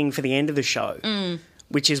 waiting for the end of the show,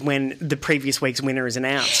 which is when the previous week's winner is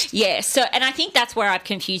announced. Yeah, and I think that's where I've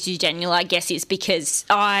confused you, Daniel, I guess, is because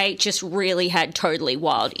I just really had Totally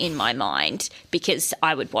Wild in my mind, because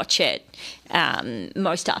I would watch it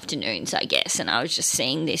most afternoons, I guess, and I was just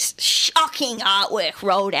seeing this shocking artwork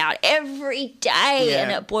rolled out every day,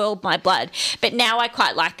 and it boiled my blood. But now I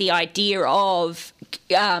quite like the idea of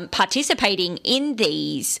participating in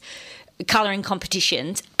these colouring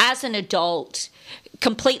competitions as an adult,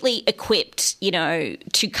 completely equipped,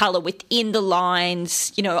 to colour within the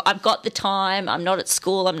lines. I've got the time. I'm not at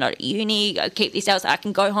school. I'm not at uni. I keep these hours. I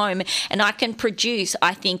can go home and I can produce,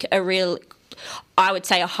 I think, I would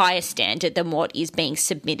say a higher standard than what is being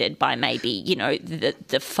submitted by maybe,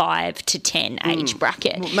 the 5 to 10 age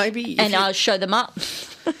bracket. Well, I'll show them up.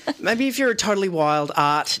 Maybe if you're a Totally Wild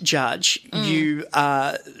art judge, you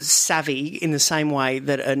are savvy in the same way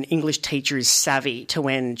that an English teacher is savvy to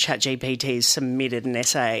when ChatGPT has submitted an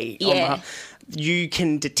essay. You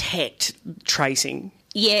can detect tracing.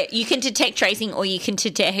 Yeah, you can detect tracing, or you can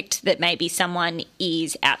detect that maybe someone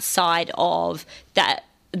is outside of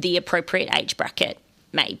the appropriate age bracket,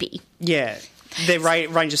 maybe. Yeah.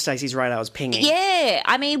 Ranger Stacey's radar was pinging. Yeah.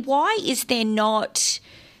 I mean, why is there not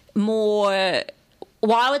more...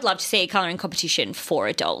 Well, I would love to see a colouring competition for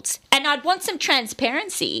adults. And I'd want some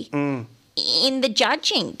transparency in the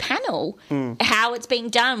judging panel, how it's being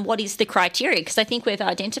done, what is the criteria, because I think we've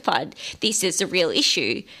identified this as a real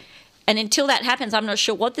issue. And until that happens, I'm not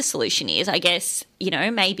sure what the solution is. I guess,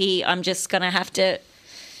 maybe I'm just going to have to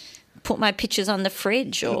put my pictures on the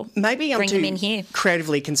fridge or maybe bring them in here.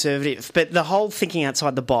 Creatively conservative, but the whole thinking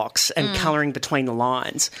outside the box and colouring between the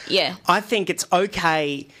lines. Yeah. I think it's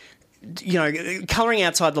okay colouring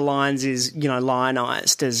outside the lines is,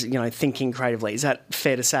 lionised as, thinking creatively. Is that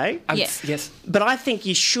fair to say? Yes. But I think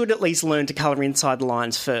you should at least learn to colour inside the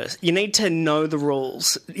lines first. You need to know the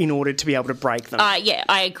rules in order to be able to break them. Yeah,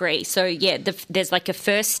 I agree. So, there's like a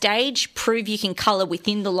first stage, prove you can colour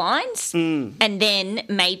within the lines, and then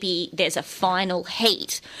maybe there's a final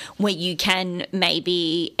heat where you can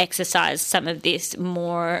maybe exercise some of this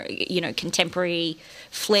more, contemporary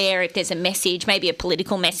flair. If there's a message, maybe a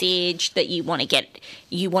political message that you want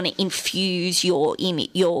to infuse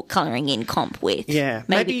your colouring in comp with. Yeah,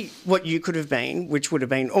 maybe what you could have been, which would have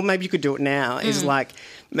been, or maybe you could do it now, is like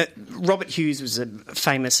Robert Hughes was a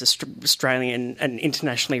famous Australian and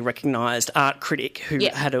internationally recognised art critic who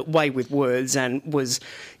had a way with words and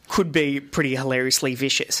could be pretty hilariously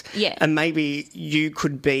vicious. Yeah. And maybe you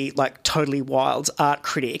could be like Totally Wild's art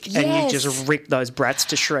critic and you just rip those brats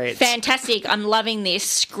to shreds. Fantastic. I'm loving this.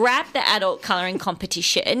 Scrap the adult colouring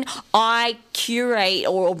competition. I curate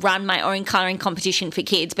or run my own colouring competition for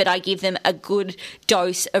kids, but I give them a good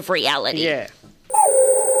dose of reality. Yeah.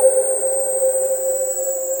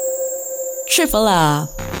 Triple R.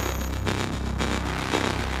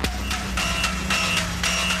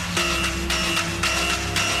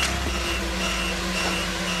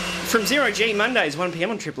 From 0G Mondays,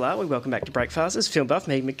 1pm on Triple R, we welcome back to Breakfasters, film buff,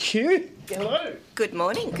 Meg McHugh. Hello. Good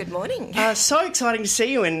morning, good morning. So exciting to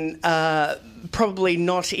see you and probably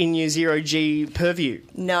not in your 0G purview.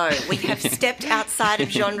 No, we have stepped outside of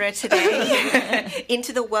genre today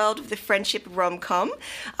into the world of the friendship rom-com.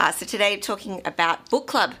 So today talking about Book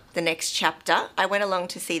Club, the next chapter. I went along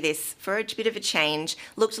to see this for a bit of a change.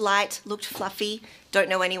 Looked light, looked fluffy. Don't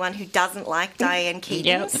know anyone who doesn't like Diane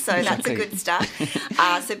Keaton, so that's a good start.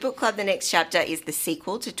 So Book Club, the next chapter is the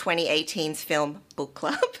sequel to 2018's film Book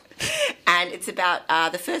Club. And it's about,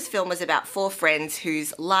 the first film was about four friends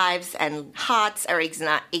whose lives and hearts are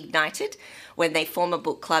ignited when they form a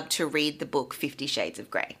book club to read the book 50 Shades of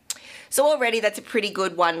Grey. So already that's a pretty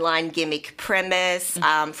good one-line gimmick premise.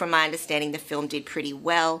 From my understanding, the film did pretty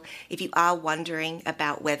well. If you are wondering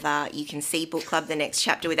about whether you can see Book Club, the next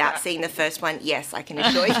chapter, without seeing the first one, yes, I can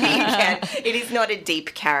assure you can. It is not a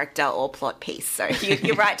deep character or plot piece, so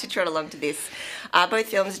you're right to trot along to this. Both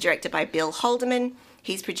films are directed by Bill Haldeman.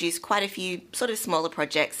 He's produced quite a few sort of smaller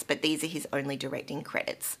projects, but these are his only directing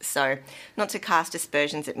credits. So not to cast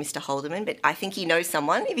aspersions at Mr. Haldeman, but I think he knows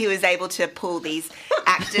someone if he was able to pull these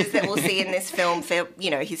actors that we'll see in this film for,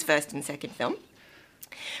 his first and second film.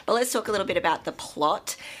 But let's talk a little bit about the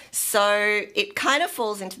plot. So it kind of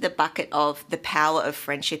falls into the bucket of the power of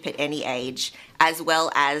friendship at any age, as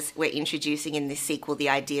well as we're introducing in this sequel the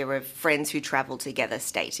idea of friends who travel together,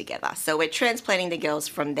 stay together. So we're transplanting the girls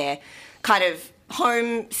from their kind of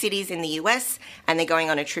home cities in the US, and they're going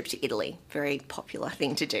on a trip to Italy. Very popular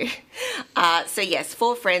thing to do. So yes,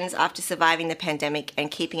 four friends, after surviving the pandemic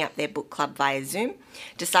and keeping up their book club via Zoom,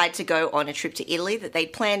 decide to go on a trip to Italy that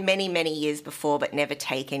they'd planned many, many years before but never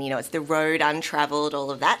taken. It's the road untravelled,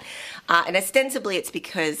 all of that. And ostensibly it's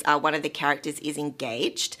because one of the characters is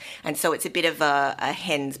engaged, and so it's a bit of a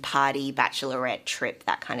hen's party, bachelorette trip,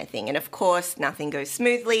 that kind of thing. And of course, nothing goes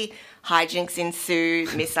smoothly. Hijinks ensue,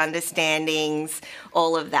 misunderstandings,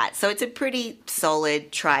 all of that. So it's a pretty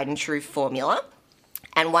solid, tried and true formula.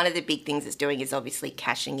 And one of the big things it's doing is obviously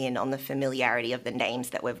cashing in on the familiarity of the names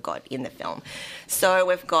that we've got in the film. So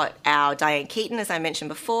we've got our Diane Keaton, as I mentioned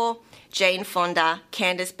before, Jane Fonda,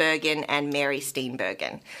 Candice Bergen, and Mary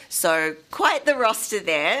Steenburgen. So quite the roster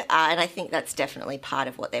there, and I think that's definitely part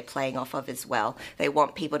of what they're playing off of as well. They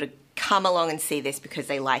want people to come along and see this because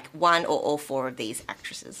they like one or all four of these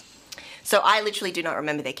actresses. So I literally do not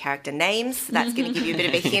remember their character names. That's going to give you a bit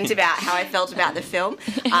of a hint about how I felt about the film.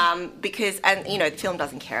 Because the film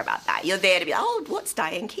doesn't care about that. You're there to be, what's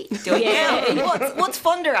Diane Keaton doing now? What's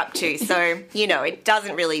Fonda up to? So, it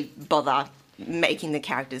doesn't really bother making the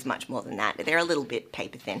characters much more than that. They're a little bit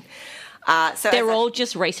paper thin. So they're all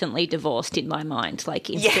just recently divorced in my mind,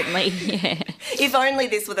 like instantly. Yeah. If only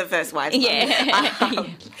this were the first wives. Yeah.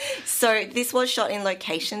 So this was shot in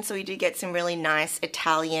location, so we do get some really nice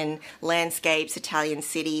Italian landscapes, Italian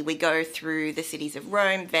city. We go through the cities of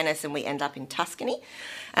Rome, Venice, and we end up in Tuscany.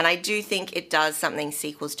 And I do think it does something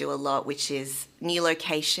sequels do a lot, which is new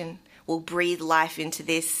location. We'll breathe life into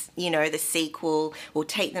this, the sequel. We'll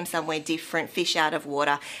take them somewhere different, fish out of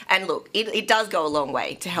water. And look, it does go a long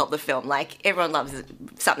way to help the film. Like, everyone loves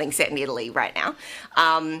something set in Italy right now.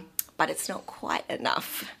 But it's not quite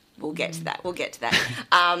enough. We'll get to that.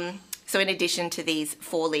 So in addition to these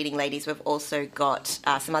 4 leading ladies, we've also got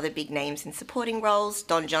some other big names in supporting roles: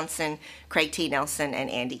 Don Johnson, Craig T. Nelson, and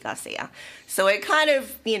Andy Garcia. So it kind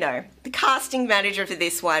of, the casting manager for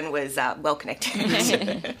this one was well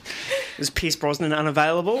connected. Was Pierce Brosnan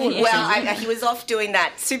unavailable? Yeah. Well, he was off doing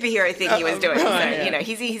that superhero thing he was doing.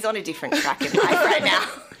 He's on a different track in life right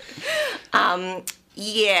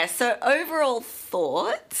now. So overall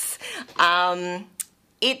thoughts...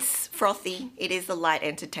 it's frothy. It is the light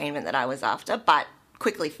entertainment that I was after, but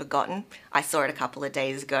quickly forgotten. I saw it a couple of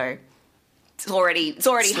days ago. It's already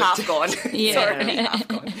half gone. It's already half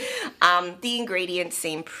gone. The ingredients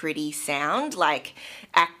seem pretty sound, like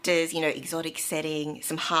actors, exotic setting,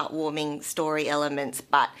 some heartwarming story elements,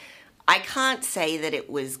 but I can't say that it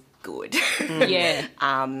was good.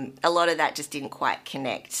 A lot of that just didn't quite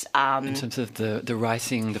connect. In terms of the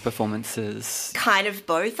writing, the performances? Kind of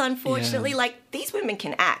both, unfortunately. Yeah. Like, these women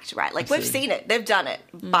can act, right? Like, we've seen it. They've done it.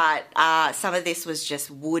 But some of this was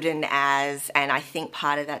just wooden as, and I think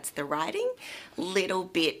part of that's the writing. Little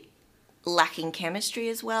bit lacking chemistry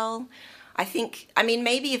as well.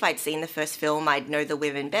 Maybe if I'd seen the first film, I'd know the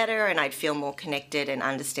women better and I'd feel more connected and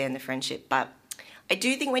understand the friendship. But I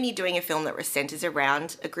do think when you're doing a film that centres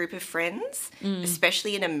around a group of friends,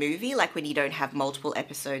 especially in a movie, like when you don't have multiple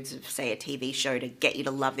episodes of, say, a TV show to get you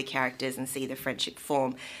to love the characters and see the friendship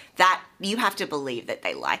form, that you have to believe that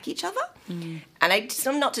they like each other. And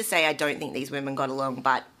I'm not to say I don't think these women got along,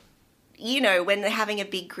 but, when they're having a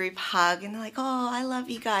big group hug and they're like, oh, I love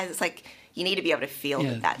you guys, it's like... You need to be able to feel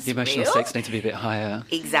that that's the emotional stakes need to be a bit higher.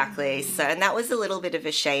 Exactly. So, and that was a little bit of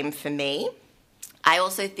a shame for me. I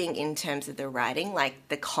also think in terms of the writing, like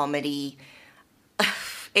the comedy,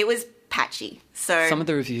 it was patchy. So some of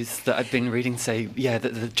the reviews that I've been reading say, that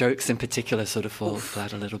the jokes in particular sort of fall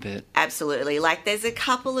flat a little bit. Absolutely. Like there's a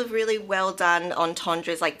couple of really well done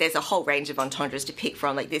entendres. Like there's a whole range of entendres to pick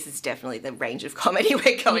from. Like this is definitely the range of comedy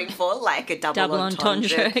we're going for, like a double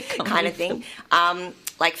entendre kind of thing.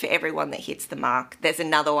 Like for everyone that hits the mark, there's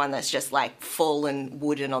another one that's just like fallen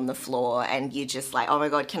wooden on the floor and you're just like, oh my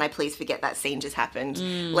God, can I please forget that scene just happened?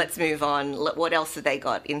 Let's move on. What else have they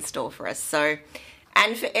got in store for us? So,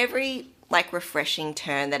 and for every like refreshing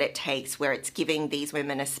turn that it takes where it's giving these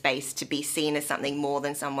women a space to be seen as something more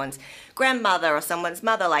than someone's grandmother or someone's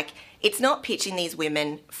mother, like it's not pitching these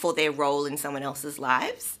women for their role in someone else's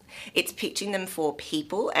lives. It's pitching them for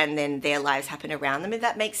people and then their lives happen around them, if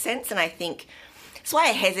that makes sense. And I think... That's why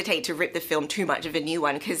I hesitate to rip the film too much of a new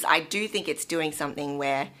one, because I do think it's doing something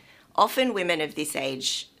where often women of this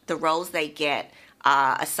age, the roles they get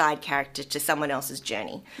are a side character to someone else's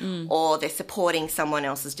journey, or they're supporting someone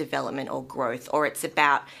else's development or growth, or it's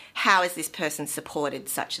about how is this person supported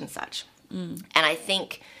such and such. And I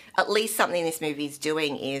think at least something this movie is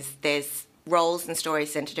doing is there's roles and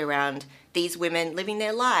stories centred around these women living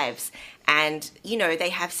their lives, and, they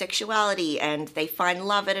have sexuality and they find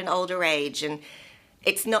love at an older age, and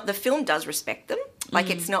it's not, the film does respect them. Like,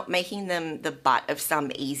 it's not making them the butt of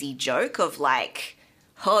some easy joke of like,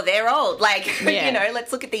 oh, they're old. Like,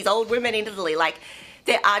 let's look at these old women in Italy. Like,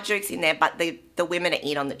 there are jokes in there, but the women are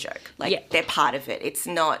in on the joke. Like, they're part of it. It's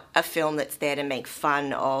not a film that's there to make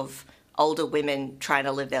fun of older women trying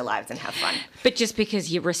to live their lives and have fun. But just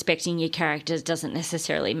because you're respecting your characters doesn't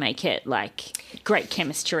necessarily make it, like, great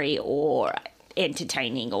chemistry or...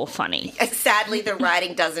 entertaining or funny. Sadly, the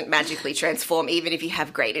writing doesn't magically transform even if you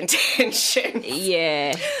have great intentions.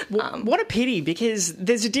 Yeah. What a pity, because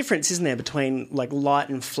there's a difference, isn't there, between like light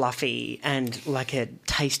and fluffy and like a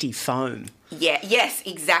tasty foam. Yeah, yes,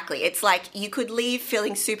 exactly. It's like you could leave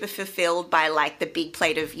feeling super fulfilled by like the big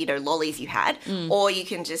plate of, lollies you had, or you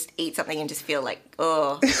can just eat something and just feel like,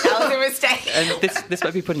 oh, that was a mistake. And this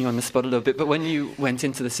might be putting you on the spot a little bit, but when you went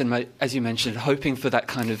into the cinema, as you mentioned, hoping for that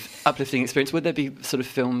kind of uplifting experience, would there be sort of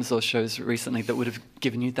films or shows recently that would have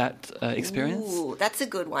given you that experience? Ooh, that's a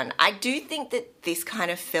good one. I do think that this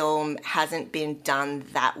kind of film hasn't been done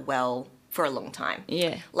that well for a long time.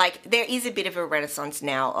 Yeah. Like, there is a bit of a renaissance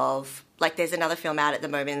now of... Like, there's another film out at the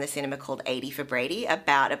moment in the cinema called 80 for Brady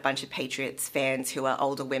about a bunch of Patriots fans who are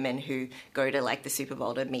older women who go to, like, the Super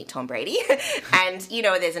Bowl to meet Tom Brady. And,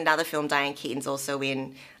 there's another film Diane Keaton's also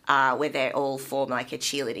in where they all form, like, a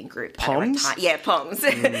cheerleading group. Poms? Yeah, Poms.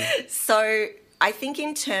 So I think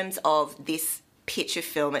in terms of this picture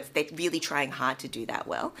film, they're really trying hard to do that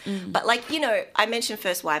well. But, like, I mentioned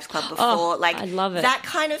First Wives Club before. I love it. That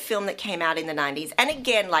kind of film that came out in the 90s. And,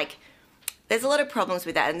 again, like... There's a lot of problems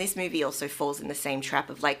with that, and this movie also falls in the same trap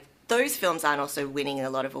of, like, those films aren't also winning a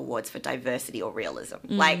lot of awards for diversity or realism.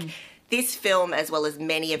 Like, this film, as well as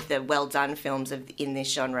many of the well-done films in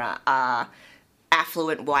this genre, are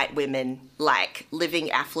affluent white women, like,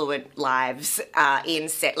 living affluent lives in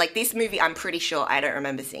set. Like, this movie, I'm pretty sure I don't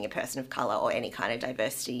remember seeing a person of colour or any kind of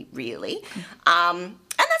diversity, really. And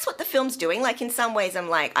that's what the film's doing. Like, in some ways,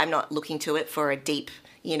 I'm not looking to it for a deep,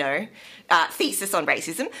 thesis on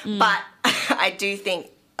racism. But I do think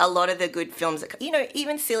a lot of the good films,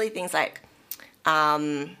 even silly things like...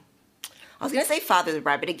 I was going to say Father of the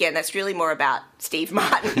Bride, but again, that's really more about Steve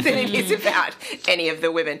Martin than it is about any of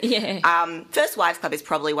the women. Yeah. First Wives Club is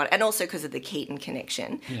probably one, and also because of the Keaton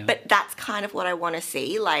connection. Yeah. But that's kind of what I want to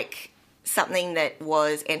see, like something that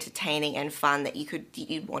was entertaining and fun that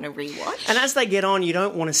you'd want to rewatch. And as they get on, you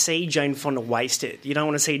don't want to see Jane Fonda wasted. You don't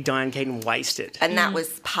want to see Diane Keaton wasted. And that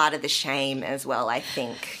was part of the shame as well, I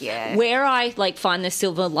think, yeah. Where I, find the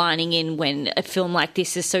silver lining in when a film like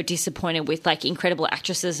this is so disappointed with, incredible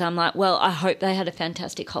actresses, I'm like, well, I hope they had a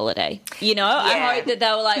fantastic holiday. Yeah. I hope that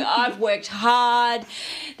they were like, I've worked hard,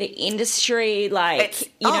 the industry,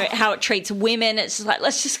 how it treats women. It's just like,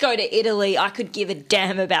 let's just go to Italy. I could give a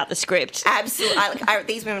damn about the script. Absolutely.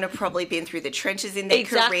 These women have probably been through the trenches in their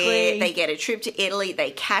career. They get a trip to Italy.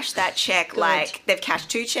 They cash that check. Good. They've cashed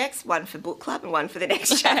 2 checks, one for book club and one for the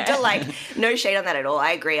next chapter. No shade on that at all.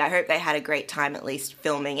 I agree. I hope they had a great time at least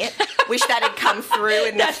filming it. Wish that had come through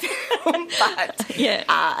in the film. But,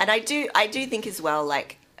 and I do think as well,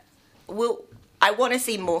 I want to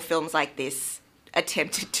see more films like this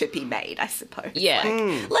attempted to be made, I suppose.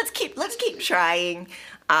 Yeah. Let's keep trying.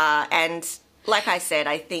 And... like I said,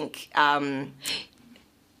 I think, sorry.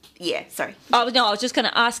 Oh, no, I was just going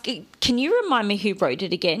to ask, can you remind me who wrote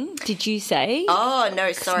it again? Did you say? Oh,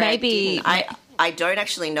 no, sorry. Maybe. I don't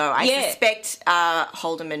actually know. I suspect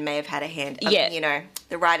Haldeman may have had a hand.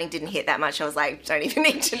 The writing didn't hit that much. I was like, don't even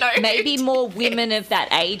need to know. Maybe more women of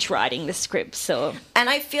that age writing the scripts. And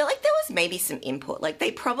I feel like there was maybe some input.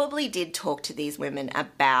 They probably did talk to these women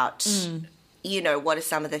about... what are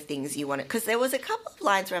some of the things you want? Because there was a couple of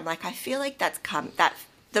lines where I'm like, I feel like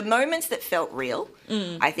the moments that felt real,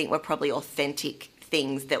 I think were probably authentic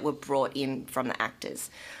things that were brought in from the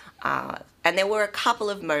actors. And there were a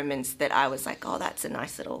couple of moments that I was like, oh, that's a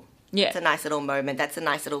nice little... It's a nice little moment. That's a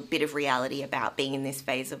nice little bit of reality about being in this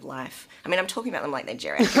phase of life. I mean, I'm talking about them like they're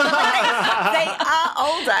geriatric. They are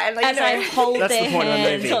older. And they hold that's their the point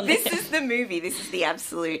hands of the movie. This is the movie. This is the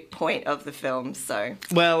absolute point of the film. So,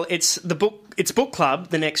 well, it's book club,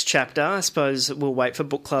 the next chapter. I suppose we'll wait for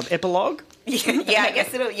book club epilogue. Yeah, I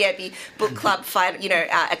guess it'll be book club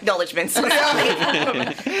acknowledgements.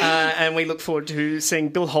 And we look forward to seeing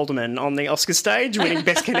Bill Haldeman on the Oscar stage winning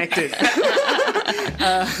Best Connected.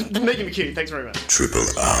 Megan McHugh, thanks very much. Triple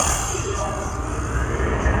R.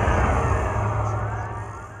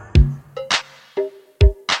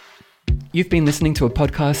 You've been listening to a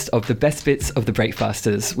podcast of the best bits of the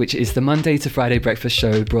Breakfasters, which is the Monday to Friday breakfast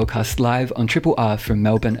show broadcast live on Triple R from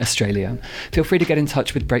Melbourne, Australia. Feel free to get in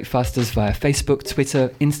touch with Breakfasters via Facebook, Twitter,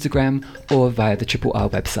 Instagram, or via the Triple R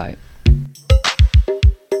website.